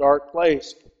you're in a dark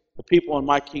place. The people in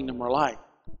my kingdom are light.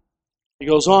 He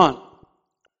goes on.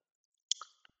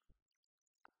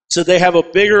 So they have a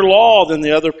bigger law than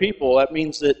the other people. That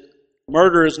means that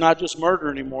murder is not just murder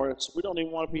anymore. We don't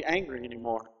even want to be angry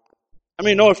anymore. I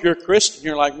mean, if you're a Christian,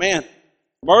 you're like, man,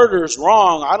 murder is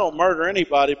wrong. I don't murder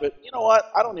anybody. But you know what?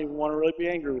 I don't even want to really be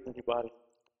angry with anybody.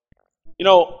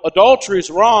 Adultery is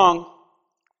wrong.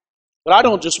 But I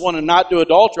don't just want to not do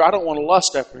adultery. I don't want to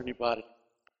lust after anybody.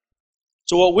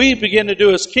 So what we begin to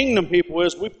do as kingdom people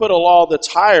is we put a law that's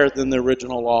higher than the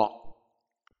original law.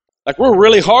 Like we're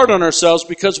really hard on ourselves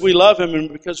because we love Him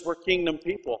and because we're kingdom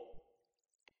people.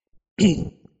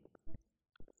 He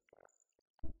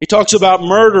talks about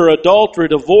murder, adultery,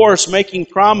 divorce, making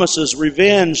promises,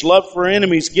 revenge, love for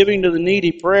enemies, giving to the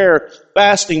needy, prayer,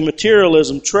 fasting,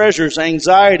 materialism, treasures,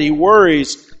 anxiety,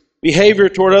 worries, behavior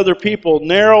toward other people,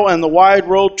 narrow and the wide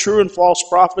road, true and false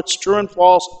prophets, true and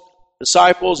false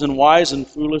disciples, and wise and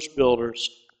foolish builders.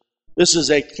 This is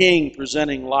a king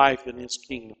presenting life in his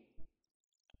kingdom.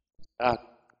 God.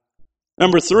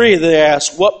 Number 3, they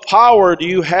ask, what power do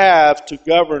you have to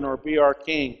govern or be our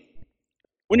king?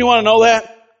 When you want to know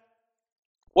that?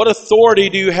 What authority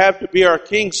do you have to be our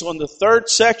king? So in the 3rd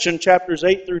section, chapters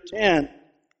 8 through 10,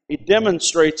 he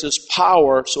demonstrates his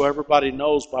power so everybody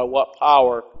knows by what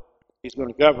power he's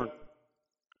going to govern.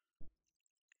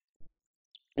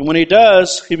 And when he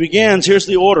does, he begins, here's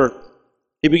the order.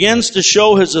 He begins to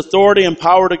show his authority and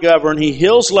power to govern. He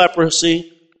heals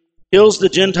leprosy, heals the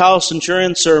Gentile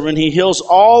centurion servant. He heals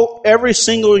every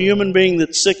single human being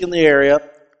that's sick in the area.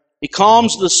 He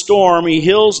calms the storm. He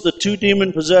heals the 2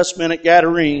 demon-possessed men at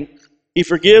Gadarene. He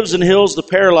forgives and heals the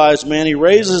paralyzed man. He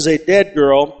raises a dead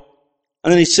girl.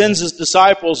 And then he sends his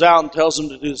disciples out and tells them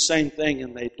to do the same thing,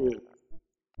 and they do.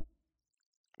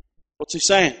 What's he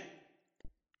saying?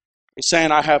 He's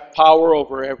saying, I have power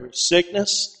over every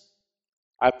sickness.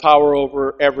 I have power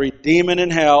over every demon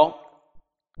in hell.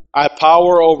 I have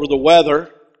power over the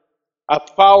weather. I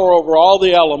have power over all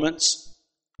the elements.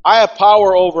 I have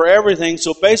power over everything.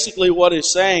 So basically what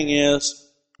he's saying is,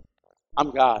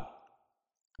 I'm God.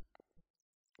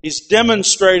 He's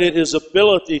demonstrated his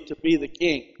ability to be the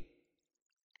king.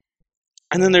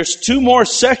 And then there's 2 more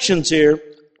sections here.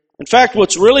 In fact,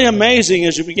 what's really amazing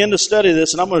as you begin to study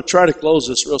this, and I'm going to try to close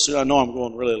this real soon. I know I'm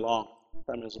going really long.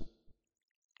 What time is it?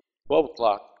 12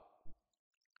 o'clock.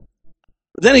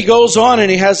 But then he goes on and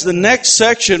he has the next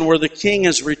section where the king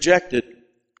is rejected.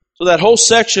 So that whole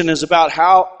section is about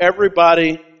how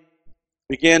everybody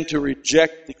began to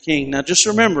reject the king. Now just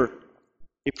remember,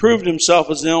 he proved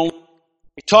himself as the only.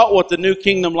 He taught what the new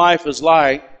kingdom life is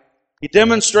like. He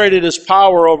demonstrated his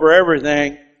power over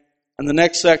everything. And the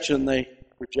next section they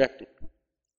rejected.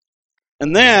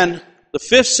 And then The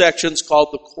fifth section is called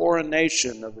the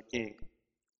coronation of the king.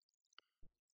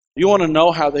 You want to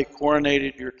know how they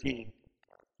coronated your king?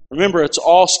 Remember, it's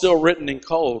all still written in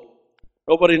code.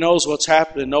 Nobody knows what's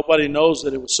happening. Nobody knows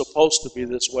that it was supposed to be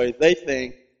this way. They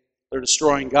think they're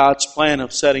destroying God's plan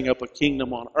of setting up a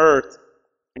kingdom on earth,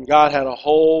 and God had a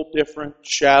whole different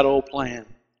shadow plan.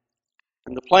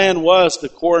 And the plan was to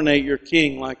coronate your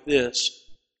king like this.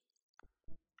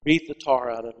 Beat the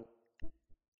tar out of him.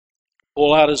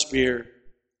 Pull out his beard.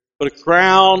 Put a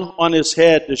crown on his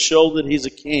head to show that he's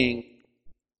a king.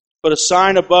 Put a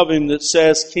sign above him that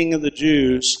says King of the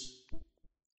Jews.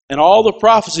 And all the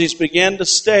prophecies began to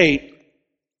state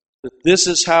that this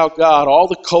is how God, all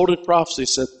the coded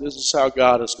prophecies said this is how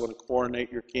God is going to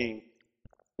coronate your king.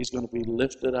 He's going to be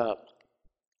lifted up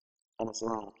on a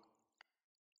throne.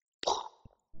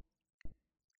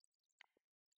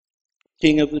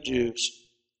 King of the Jews.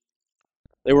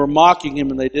 They were mocking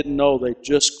him and they didn't know they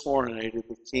just coronated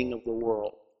the king of the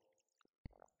world.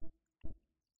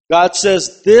 God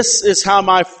says, this is how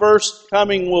my first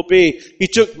coming will be. He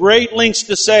took great lengths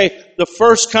to say the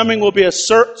first coming will be a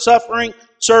suffering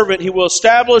servant. He will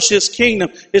establish His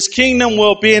kingdom. His kingdom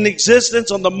will be in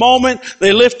existence on the moment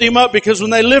they lift Him up. Because when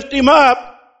they lift Him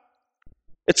up,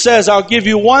 it says, I'll give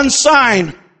you one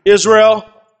sign, Israel.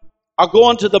 I'll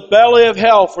go into the belly of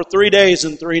hell for 3 days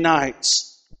and 3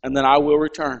 nights. And then I will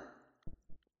return.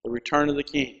 The return of the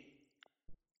king.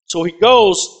 So He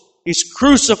goes. He's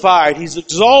crucified. He's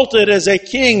exalted as a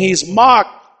king. He's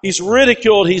mocked. He's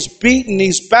ridiculed. He's beaten.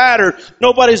 He's battered.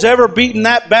 Nobody's ever beaten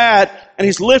that bad. And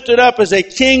He's lifted up as a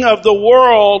king of the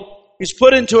world. He's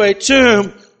put into a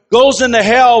tomb, goes into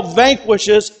hell,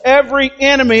 vanquishes every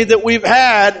enemy that we've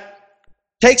had,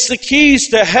 takes the keys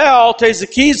to hell, takes the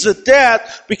keys to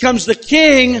death, becomes the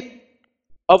king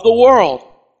of the world.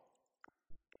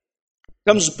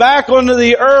 Comes back onto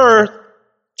the earth,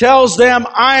 tells them,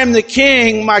 I am the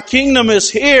king, my kingdom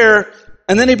is here,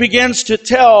 and then He begins to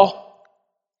tell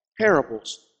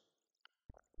parables.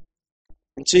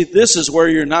 And see, this is where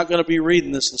you're not going to be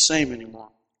reading this the same anymore.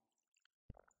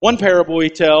 One parable He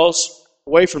tells,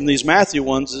 away from these Matthew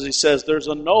ones, is He says, there's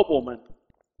a nobleman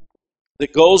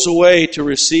that goes away to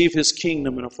receive his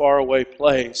kingdom in a faraway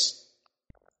place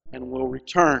and will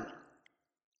return.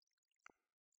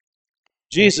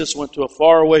 Jesus went to a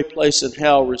faraway place in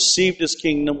hell, received His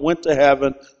kingdom, went to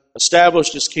heaven,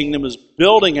 established His kingdom, is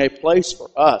building a place for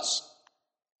us.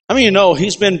 I mean, you know,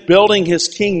 He's been building His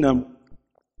kingdom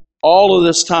all of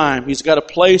this time. He's got a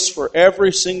place for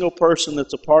every single person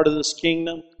that's a part of this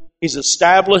kingdom. He's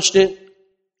established it.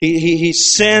 He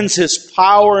sends His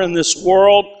power in this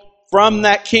world from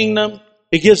that kingdom.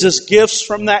 He gives us gifts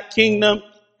from that kingdom.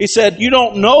 He said, you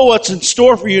don't know what's in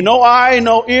store for you. No eye,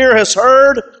 no ear has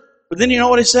heard. But then you know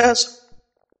what He says?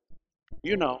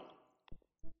 You know.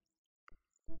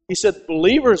 He said,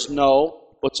 believers know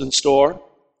what's in store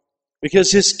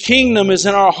because His kingdom is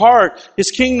in our heart.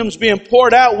 His kingdom's being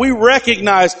poured out. We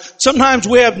recognize sometimes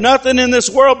we have nothing in this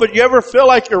world, but you ever feel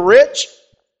like you're rich?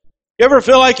 You ever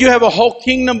feel like you have a whole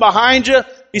kingdom behind you?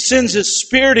 He sends His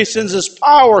Spirit, He sends His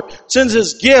power, sends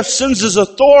His gifts, sends His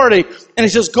authority. And He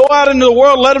says, go out into the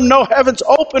world, let them know heaven's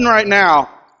open right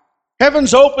now.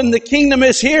 Heaven's open, the kingdom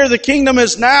is here, the kingdom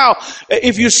is now.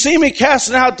 If you see me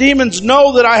casting out demons,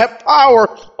 know that I have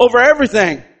power over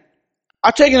everything.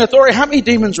 I've taken authority. How many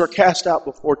demons were cast out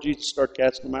before Jesus started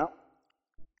casting them out?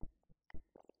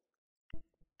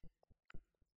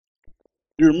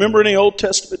 Do you remember any Old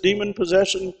Testament demon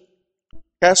possession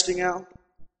casting out?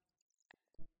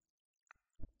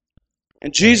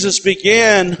 And Jesus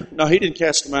began, no, He didn't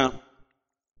cast them out.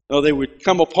 No, they would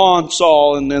come upon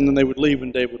Saul and then they would leave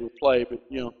and David would play. But,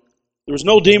 you know, there was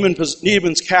no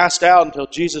demons cast out until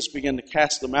Jesus began to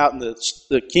cast them out and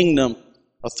the kingdom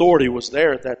authority was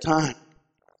there at that time.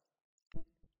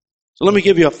 So let me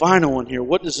give you a final one here.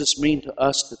 What does this mean to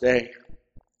us today?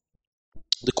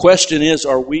 The question is,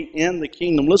 are we in the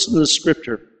kingdom? Listen to the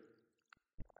scripture.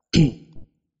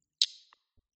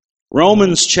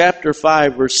 Romans chapter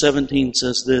 5 verse 17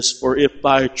 says this, for if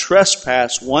by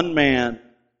trespass one man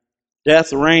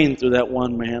death reigned through that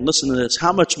one man. Listen to this.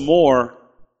 How much more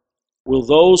will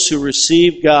those who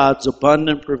receive God's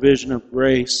abundant provision of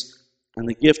grace and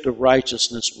the gift of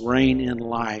righteousness reign in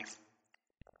life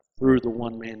through the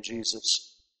one man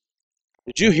Jesus?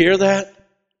 Did you hear that?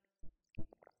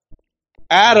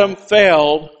 Adam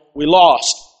failed. We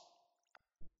lost.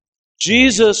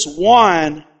 Jesus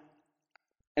won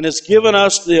and has given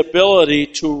us the ability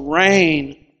to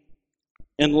reign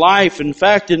in life. In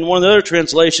fact, in one of the other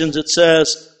translations, it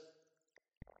says,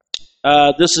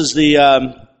 this is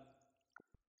the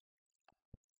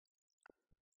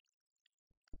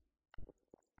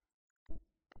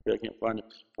Okay, I can't find it.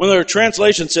 One of their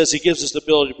translations says He gives us the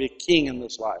ability to be a king in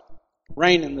this life,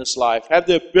 reign in this life, have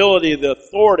the ability, the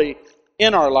authority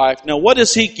in our life. Now, what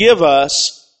does He give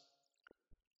us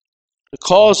to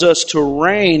cause us to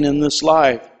reign in this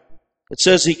life? It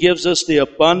says He gives us the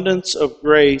abundance of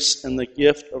grace and the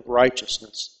gift of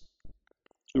righteousness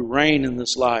to reign in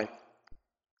this life.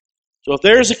 So if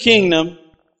there's a kingdom,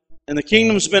 and the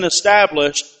kingdom's been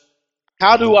established,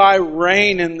 how do I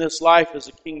reign in this life as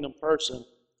a kingdom person?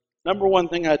 Number one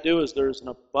thing I do is there's an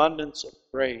abundance of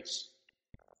grace.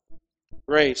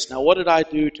 Grace. Now, what did I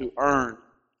do to earn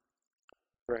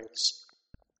grace?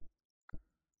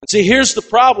 And see, here's the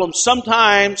problem.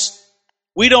 Sometimes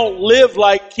we don't live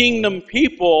like kingdom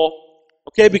people,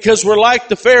 okay, because we're like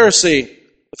the Pharisee.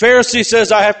 The Pharisee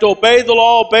says, I have to obey the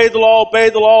law, obey the law, obey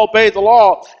the law, obey the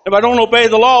law. If I don't obey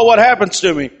the law, what happens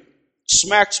to me? It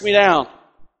smacks me down.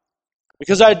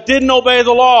 Because I didn't obey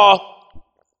the law,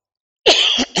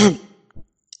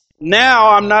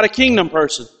 now I'm not a kingdom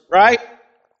person, right?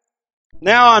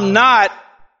 Now I'm not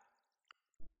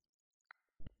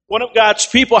one of God's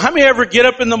people. How many ever get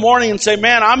up in the morning and say,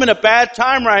 man, I'm in a bad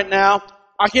time right now.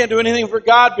 I can't do anything for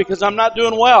God because I'm not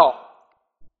doing well.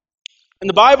 And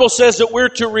the Bible says that we're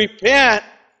to repent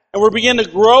and we begin to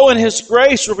grow in His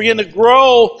grace. We begin to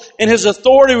grow in His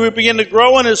authority. We begin to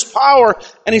grow in His power.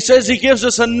 And He says He gives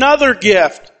us another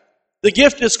gift. The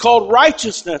gift is called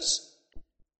righteousness.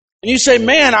 And you say,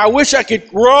 man, I wish I could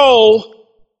grow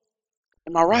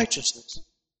in my righteousness.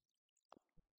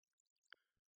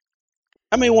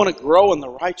 How many want to grow in the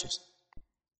righteousness?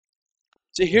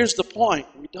 See, here's the point.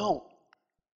 We don't.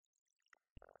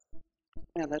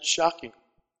 Man, that's shocking.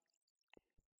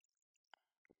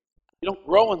 You don't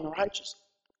grow in the righteousness.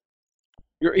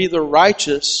 You're either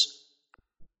righteous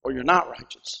or you're not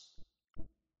righteous.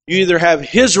 You either have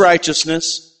His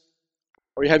righteousness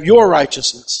or you have your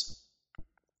righteousness.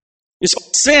 You say,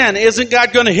 sin, isn't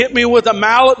God going to hit me with a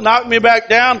mallet, knock me back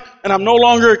down, and I'm no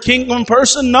longer a kingdom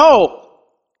person? No.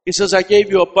 He says, I gave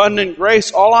you abundant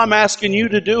grace. All I'm asking you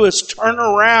to do is turn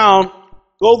around,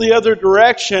 go the other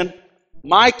direction.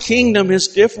 My kingdom is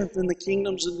different than the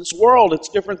kingdoms in this world. It's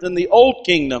different than the old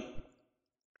kingdom.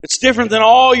 It's different than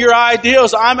all your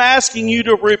ideals. I'm asking you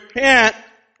to repent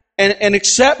and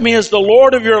accept me as the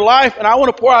Lord of your life. And I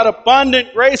want to pour out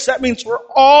abundant grace. That means for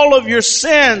all of your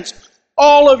sins,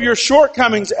 all of your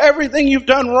shortcomings, everything you've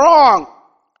done wrong.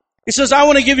 He says, I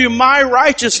want to give you my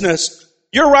righteousness.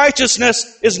 Your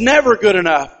righteousness is never good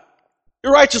enough.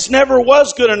 Your righteousness never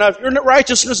was good enough. Your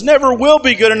righteousness never will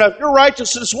be good enough. Your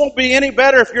righteousness won't be any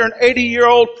better if you're an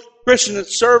 80-year-old Christian that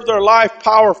served their life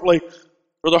powerfully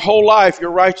for their whole life. Your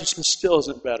righteousness still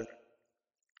isn't better.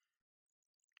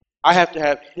 I have to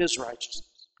have His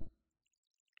righteousness.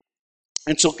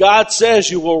 And so God says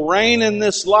you will reign in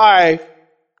this life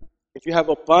if you have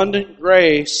abundant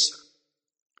grace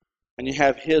and you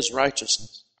have His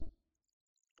righteousness.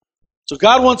 So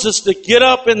God wants us to get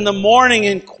up in the morning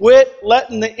and quit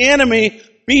letting the enemy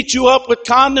beat you up with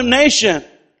condemnation.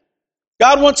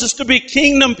 God wants us to be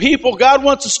kingdom people. God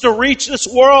wants us to reach this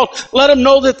world. Let them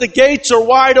know that the gates are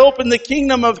wide open. The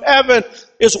kingdom of heaven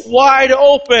is wide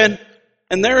open.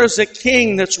 And there is a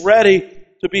king that's ready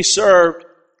to be served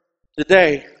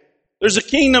today. There's a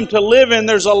kingdom to live in.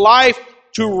 There's a life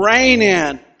to reign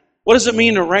in. What does it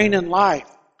mean to reign in life?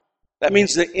 That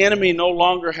means the enemy no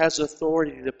longer has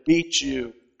authority to beat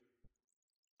you.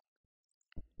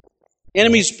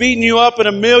 Enemy's beating you up in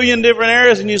a million different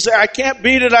areas and you say, I can't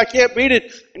beat it, I can't beat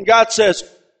it. And God says,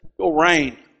 go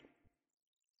reign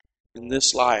in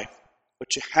this life.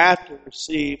 But you have to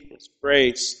receive His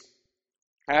grace.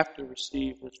 You have to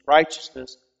receive His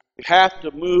righteousness. You have to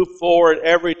move forward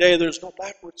every day. There's no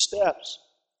backward steps.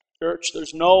 Church,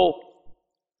 there's no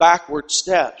backward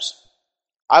steps.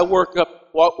 I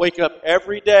wake up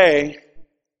every day,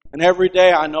 and every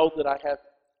day I know that I have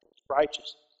His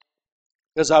righteousness.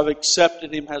 Because I've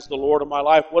accepted Him as the Lord of my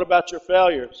life. What about your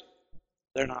failures?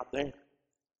 They're not there.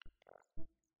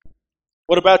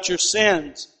 What about your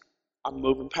sins? I'm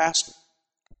moving past them.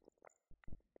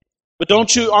 But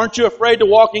aren't you afraid to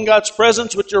walk in God's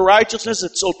presence with your righteousness?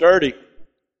 It's so dirty.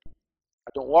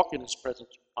 I don't walk in His presence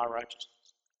with my righteousness.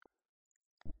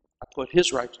 I put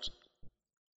His righteousness.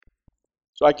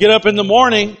 So I get up in the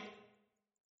morning,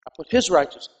 I put His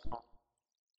righteousness on.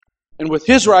 And with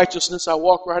His righteousness, I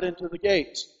walk right into the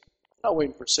gates. I'm not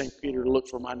waiting for St. Peter to look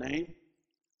for my name.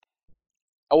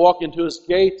 I walk into His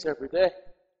gates every day.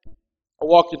 I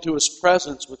walk into His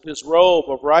presence with His robe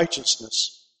of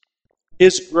righteousness,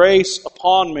 His grace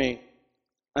upon me. And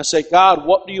I say, God,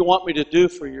 what do you want me to do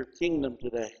for your kingdom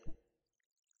today?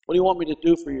 What do you want me to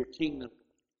do for your kingdom?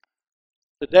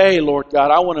 Today, Lord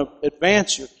God, I want to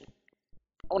advance your kingdom.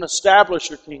 I want to establish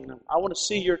your kingdom. I want to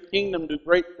see your kingdom do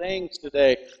great things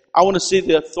today. I want to see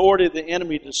the authority of the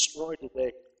enemy destroyed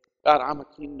today. God, I'm a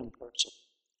kingdom person.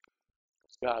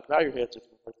 God, bow your heads if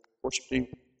you would. Worship team.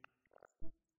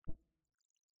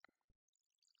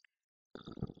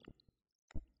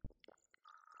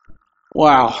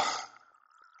 Wow.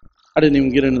 I didn't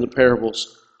even get into the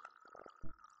parables.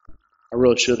 I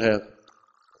really should have.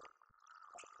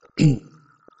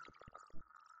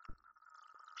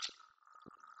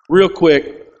 Real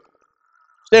quick,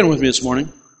 stand with me this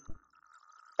morning.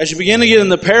 As you begin to get in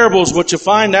the parables, what you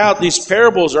find out, these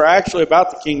parables are actually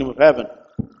about the kingdom of heaven.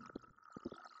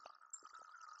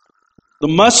 The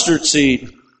mustard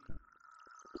seed.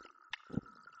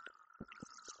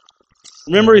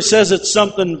 Remember, he says it's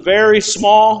something very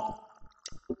small,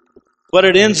 but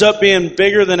it ends up being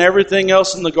bigger than everything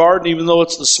else in the garden, even though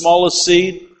it's the smallest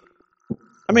seed.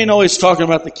 I mean, he's talking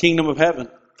about the kingdom of heaven.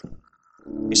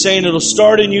 He's saying it'll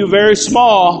start in you very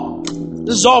small.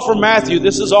 This is all from Matthew.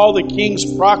 This is all the king's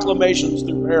proclamations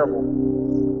through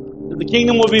parable. The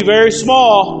kingdom will be very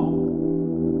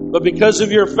small, but because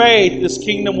of your faith, this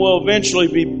kingdom will eventually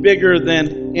be bigger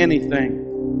than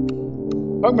anything.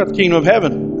 Talking about the kingdom of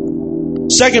heaven.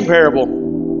 Second parable.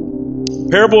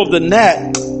 Parable of the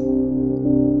net.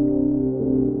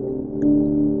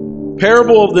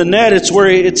 Parable of the net, it's where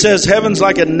it says heaven's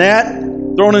like a net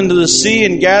thrown into the sea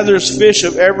and gathers fish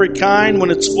of every kind.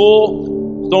 When it's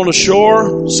full, thrown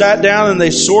ashore, sat down, and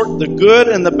they sort the good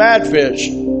and the bad fish.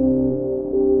 I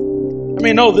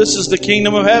mean, no, this is the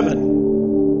kingdom of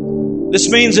heaven. This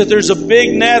means that there's a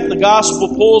big net. The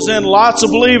gospel pulls in lots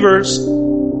of believers.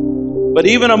 But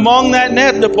even among that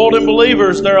net that pulled in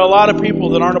believers, there are a lot of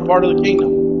people that aren't a part of the kingdom.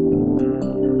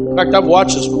 In fact, I've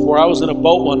watched this before. I was in a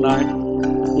boat one night.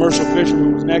 A commercial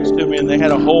fisherman was next to me, and they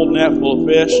had a whole net full of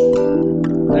fish.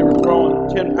 They were throwing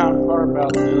 10-pound carp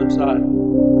out on the other side.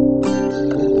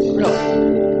 Really?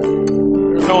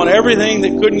 They were throwing everything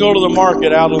that couldn't go to the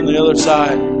market out on the other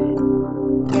side.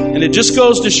 And it just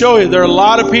goes to show you there are a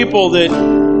lot of people that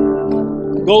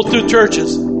go through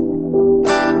churches.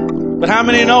 But how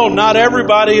many know not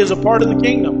everybody is a part of the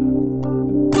kingdom?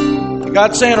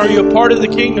 God's saying, are you a part of the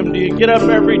kingdom? Do you get up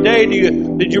every day?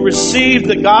 Did you receive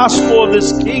the gospel of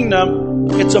this kingdom?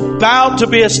 It's about to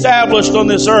be established on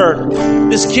this earth.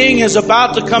 This king is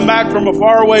about to come back from a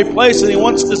faraway place, and he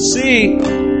wants to see,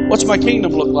 what's my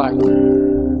kingdom look like?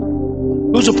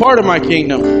 Who's a part of my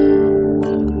kingdom?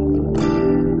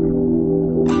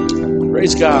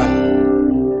 Praise God.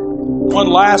 One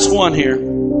last one here.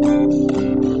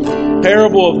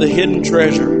 Parable of the hidden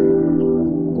treasure.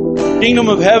 Kingdom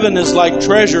of heaven is like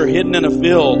treasure hidden in a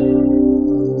field.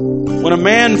 When a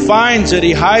man finds it,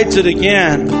 he hides it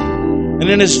again. And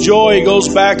in his joy, he goes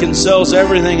back and sells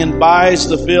everything and buys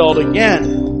the field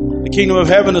again. The kingdom of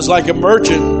heaven is like a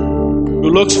merchant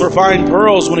who looks for fine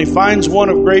pearls. When he finds one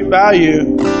of great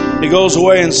value, he goes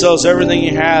away and sells everything he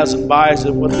has and buys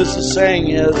it. What this is saying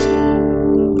is,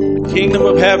 the kingdom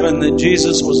of heaven that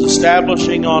Jesus was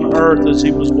establishing on earth as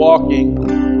he was walking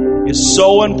is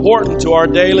so important to our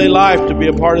daily life to be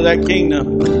a part of that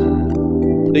kingdom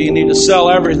that you need to sell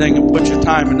everything and put your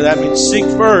time into that. Means seek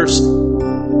first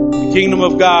the kingdom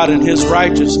of God and His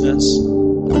righteousness.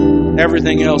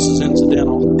 Everything else is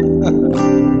incidental.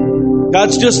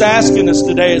 God's just asking us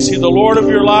today, is He the Lord of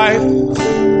your life?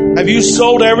 Have you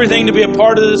sold everything to be a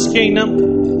part of this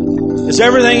kingdom? Is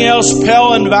everything else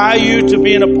pale in value to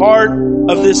being a part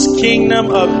of this kingdom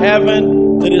of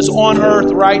heaven that is on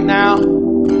earth right now?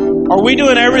 Are we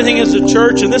doing everything as a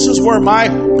church? And this is where my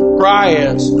cry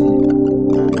is.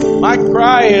 My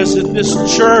cry is that this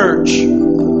church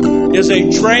is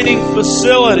a training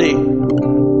facility,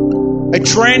 a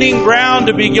training ground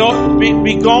to be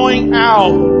going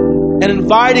out and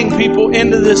inviting people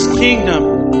into this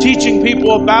kingdom, teaching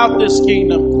people about this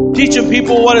kingdom, teaching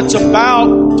people what it's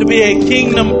about to be a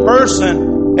kingdom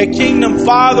person, a kingdom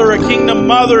father, a kingdom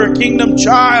mother, a kingdom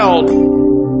child,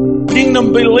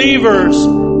 kingdom believers.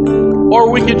 Or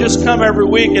we could just come every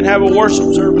week and have a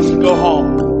worship service and go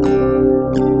home.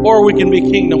 Or we can be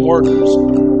kingdom workers.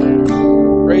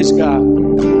 Praise God.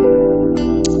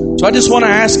 So I just want to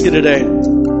ask you today,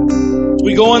 as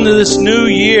we go into this new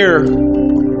year,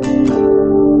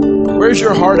 where's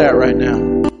your heart at right now?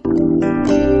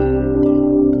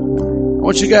 I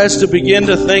want you guys to begin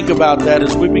to think about that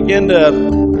as we begin to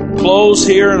close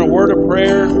here in a word of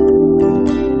prayer.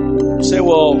 You say,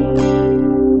 well,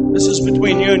 this is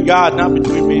between you and God, not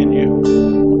between me and you.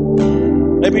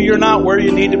 Maybe you're not where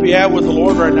you need to be at with the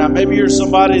Lord right now. Maybe you're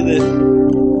somebody that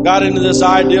got into this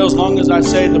idea, as long as I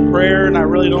say the prayer and I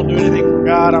really don't do anything for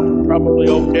God, I'm probably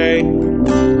okay.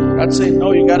 God's saying,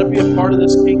 no, you got to be a part of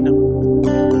this kingdom.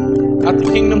 not the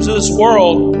kingdoms of this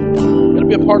world. You got to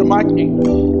be a part of my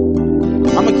kingdom.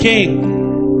 I'm a king.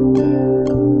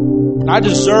 And I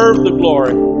deserve the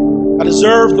glory. I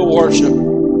deserve the worship.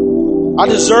 I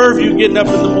deserve you getting up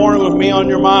in the morning with me on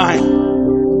your mind.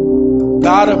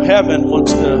 God of heaven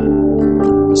wants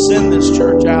to send this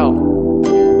church out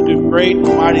to do great and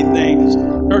mighty things.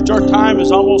 Church, our time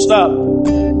is almost up.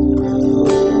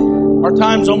 Our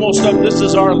time's almost up. This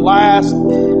is our last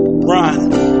run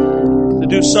to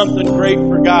do something great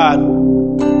for God.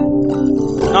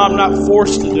 Now, I'm not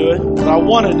forced to do it, but I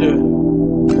want to do it.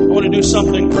 I want to do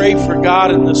something great for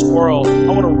God in this world. I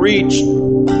want to reach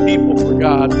people for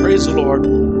God. Praise the Lord.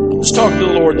 Just talk to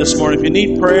the Lord this morning. If you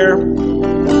need prayer,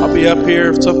 I'll be up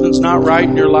here. If something's not right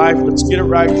in your life, let's get it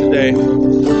right today.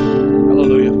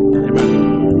 Hallelujah. Amen.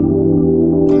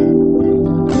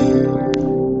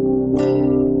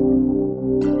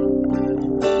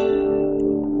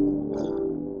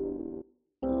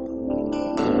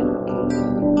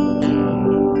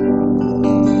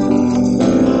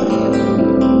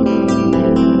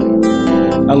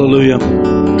 Hallelujah.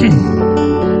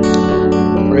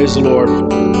 Praise the Lord.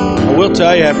 I will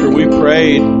tell you, after we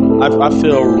prayed, I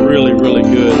feel really, really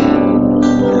good.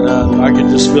 And I could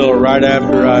just feel it right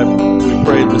after we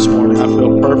prayed this morning. I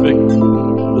feel perfect.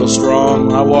 I feel strong.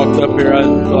 When I walked up here, I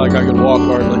didn't feel like I could walk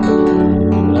hardly.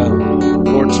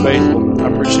 The Lord's faithful. I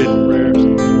appreciate the prayers.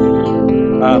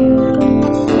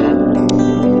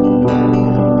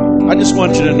 I just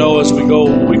want you to know as we go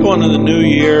into the new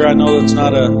year, I know that's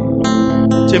not a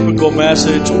typical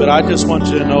message, but I just want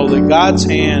you to know that God's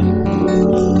hand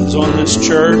is on this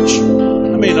church.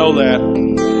 Let me know that.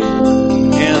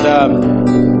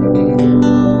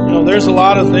 And there's a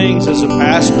lot of things as a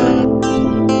pastor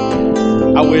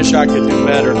I wish I could do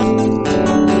better.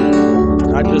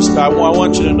 I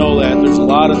want you to know that there's a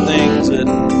lot of things that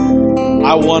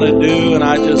I want to do, and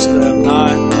I just am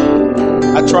not.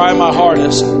 I try my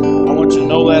hardest. I want you to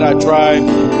know that I try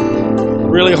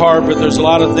really hard, but there's a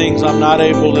lot of things I'm not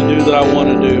able to do that I want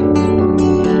to do.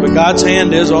 But God's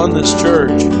hand is on this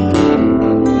church.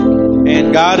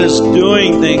 And God is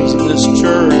doing things in this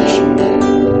church.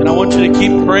 And I want you to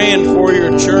keep praying for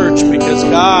your church, because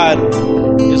God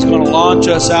is going to launch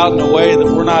us out in a way that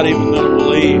we're not even going to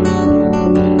believe.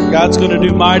 God's going to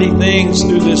do mighty things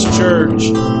through this church.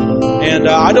 And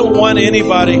I don't want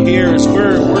anybody here, as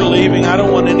we're leaving, I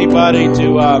don't want anybody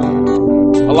to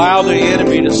allow the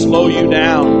enemy to slow you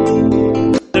down.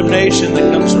 Condemnation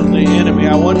that comes from the enemy.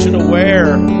 I want you to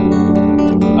wear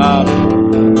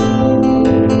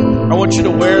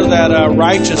that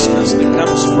reciousness that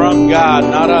comes from God,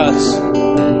 not us.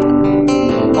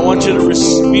 I want you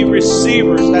to be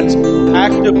receivers. That's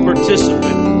active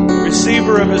participant.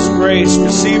 Receiver of His grace.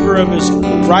 Receiver of His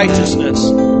righteousness.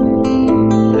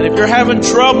 And if you're having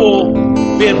trouble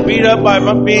being beat up by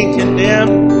being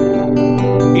condemned,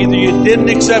 either you didn't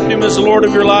accept Him as the Lord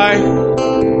of your life,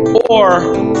 or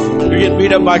you're getting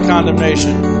beat up by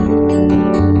condemnation.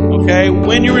 Okay?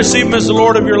 When you receive Him as the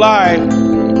Lord of your life,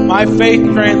 my faith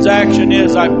transaction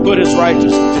is I put His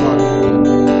righteousness on it.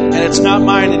 And it's not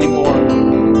mine anymore.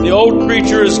 The old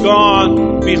creature is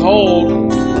gone.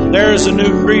 Behold, there is a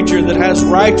new creature that has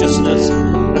righteousness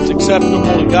that's acceptable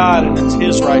to God, and it's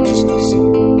His righteousness.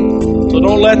 So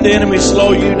don't let the enemy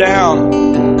slow you down.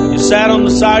 You sat on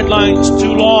the sidelines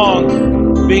too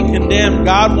long being condemned.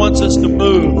 God wants us to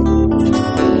move.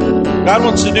 God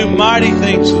wants to do mighty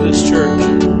things to this church.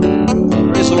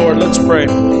 Praise the Lord. Let's pray.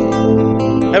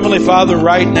 Heavenly Father,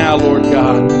 right now, Lord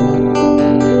God.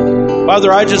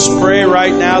 Father, I just pray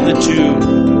right now that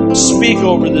you speak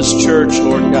over this church,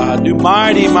 Lord God. Do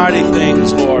mighty, mighty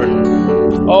things, Lord.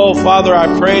 Oh, Father, I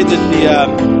pray that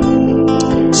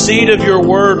the seed of your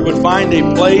word would find a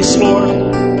place, Lord.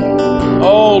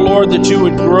 Oh, Lord, that you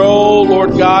would grow,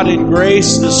 Lord God, in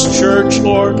grace this church,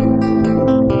 Lord.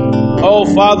 Oh,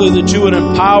 Father, that you would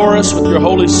empower us with your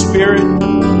Holy Spirit.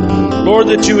 Lord,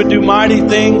 that you would do mighty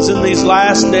things in these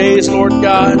last days, Lord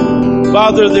God.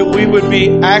 Father, that we would be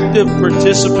active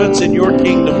participants in your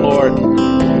kingdom, Lord.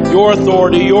 Your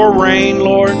authority, your reign,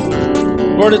 Lord.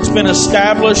 Lord, it's been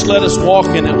established. Let us walk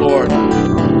in it, Lord.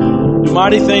 Do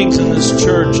mighty things in this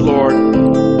church, Lord.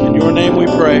 In your name we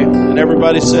pray. And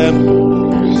everybody said,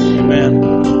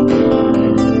 amen.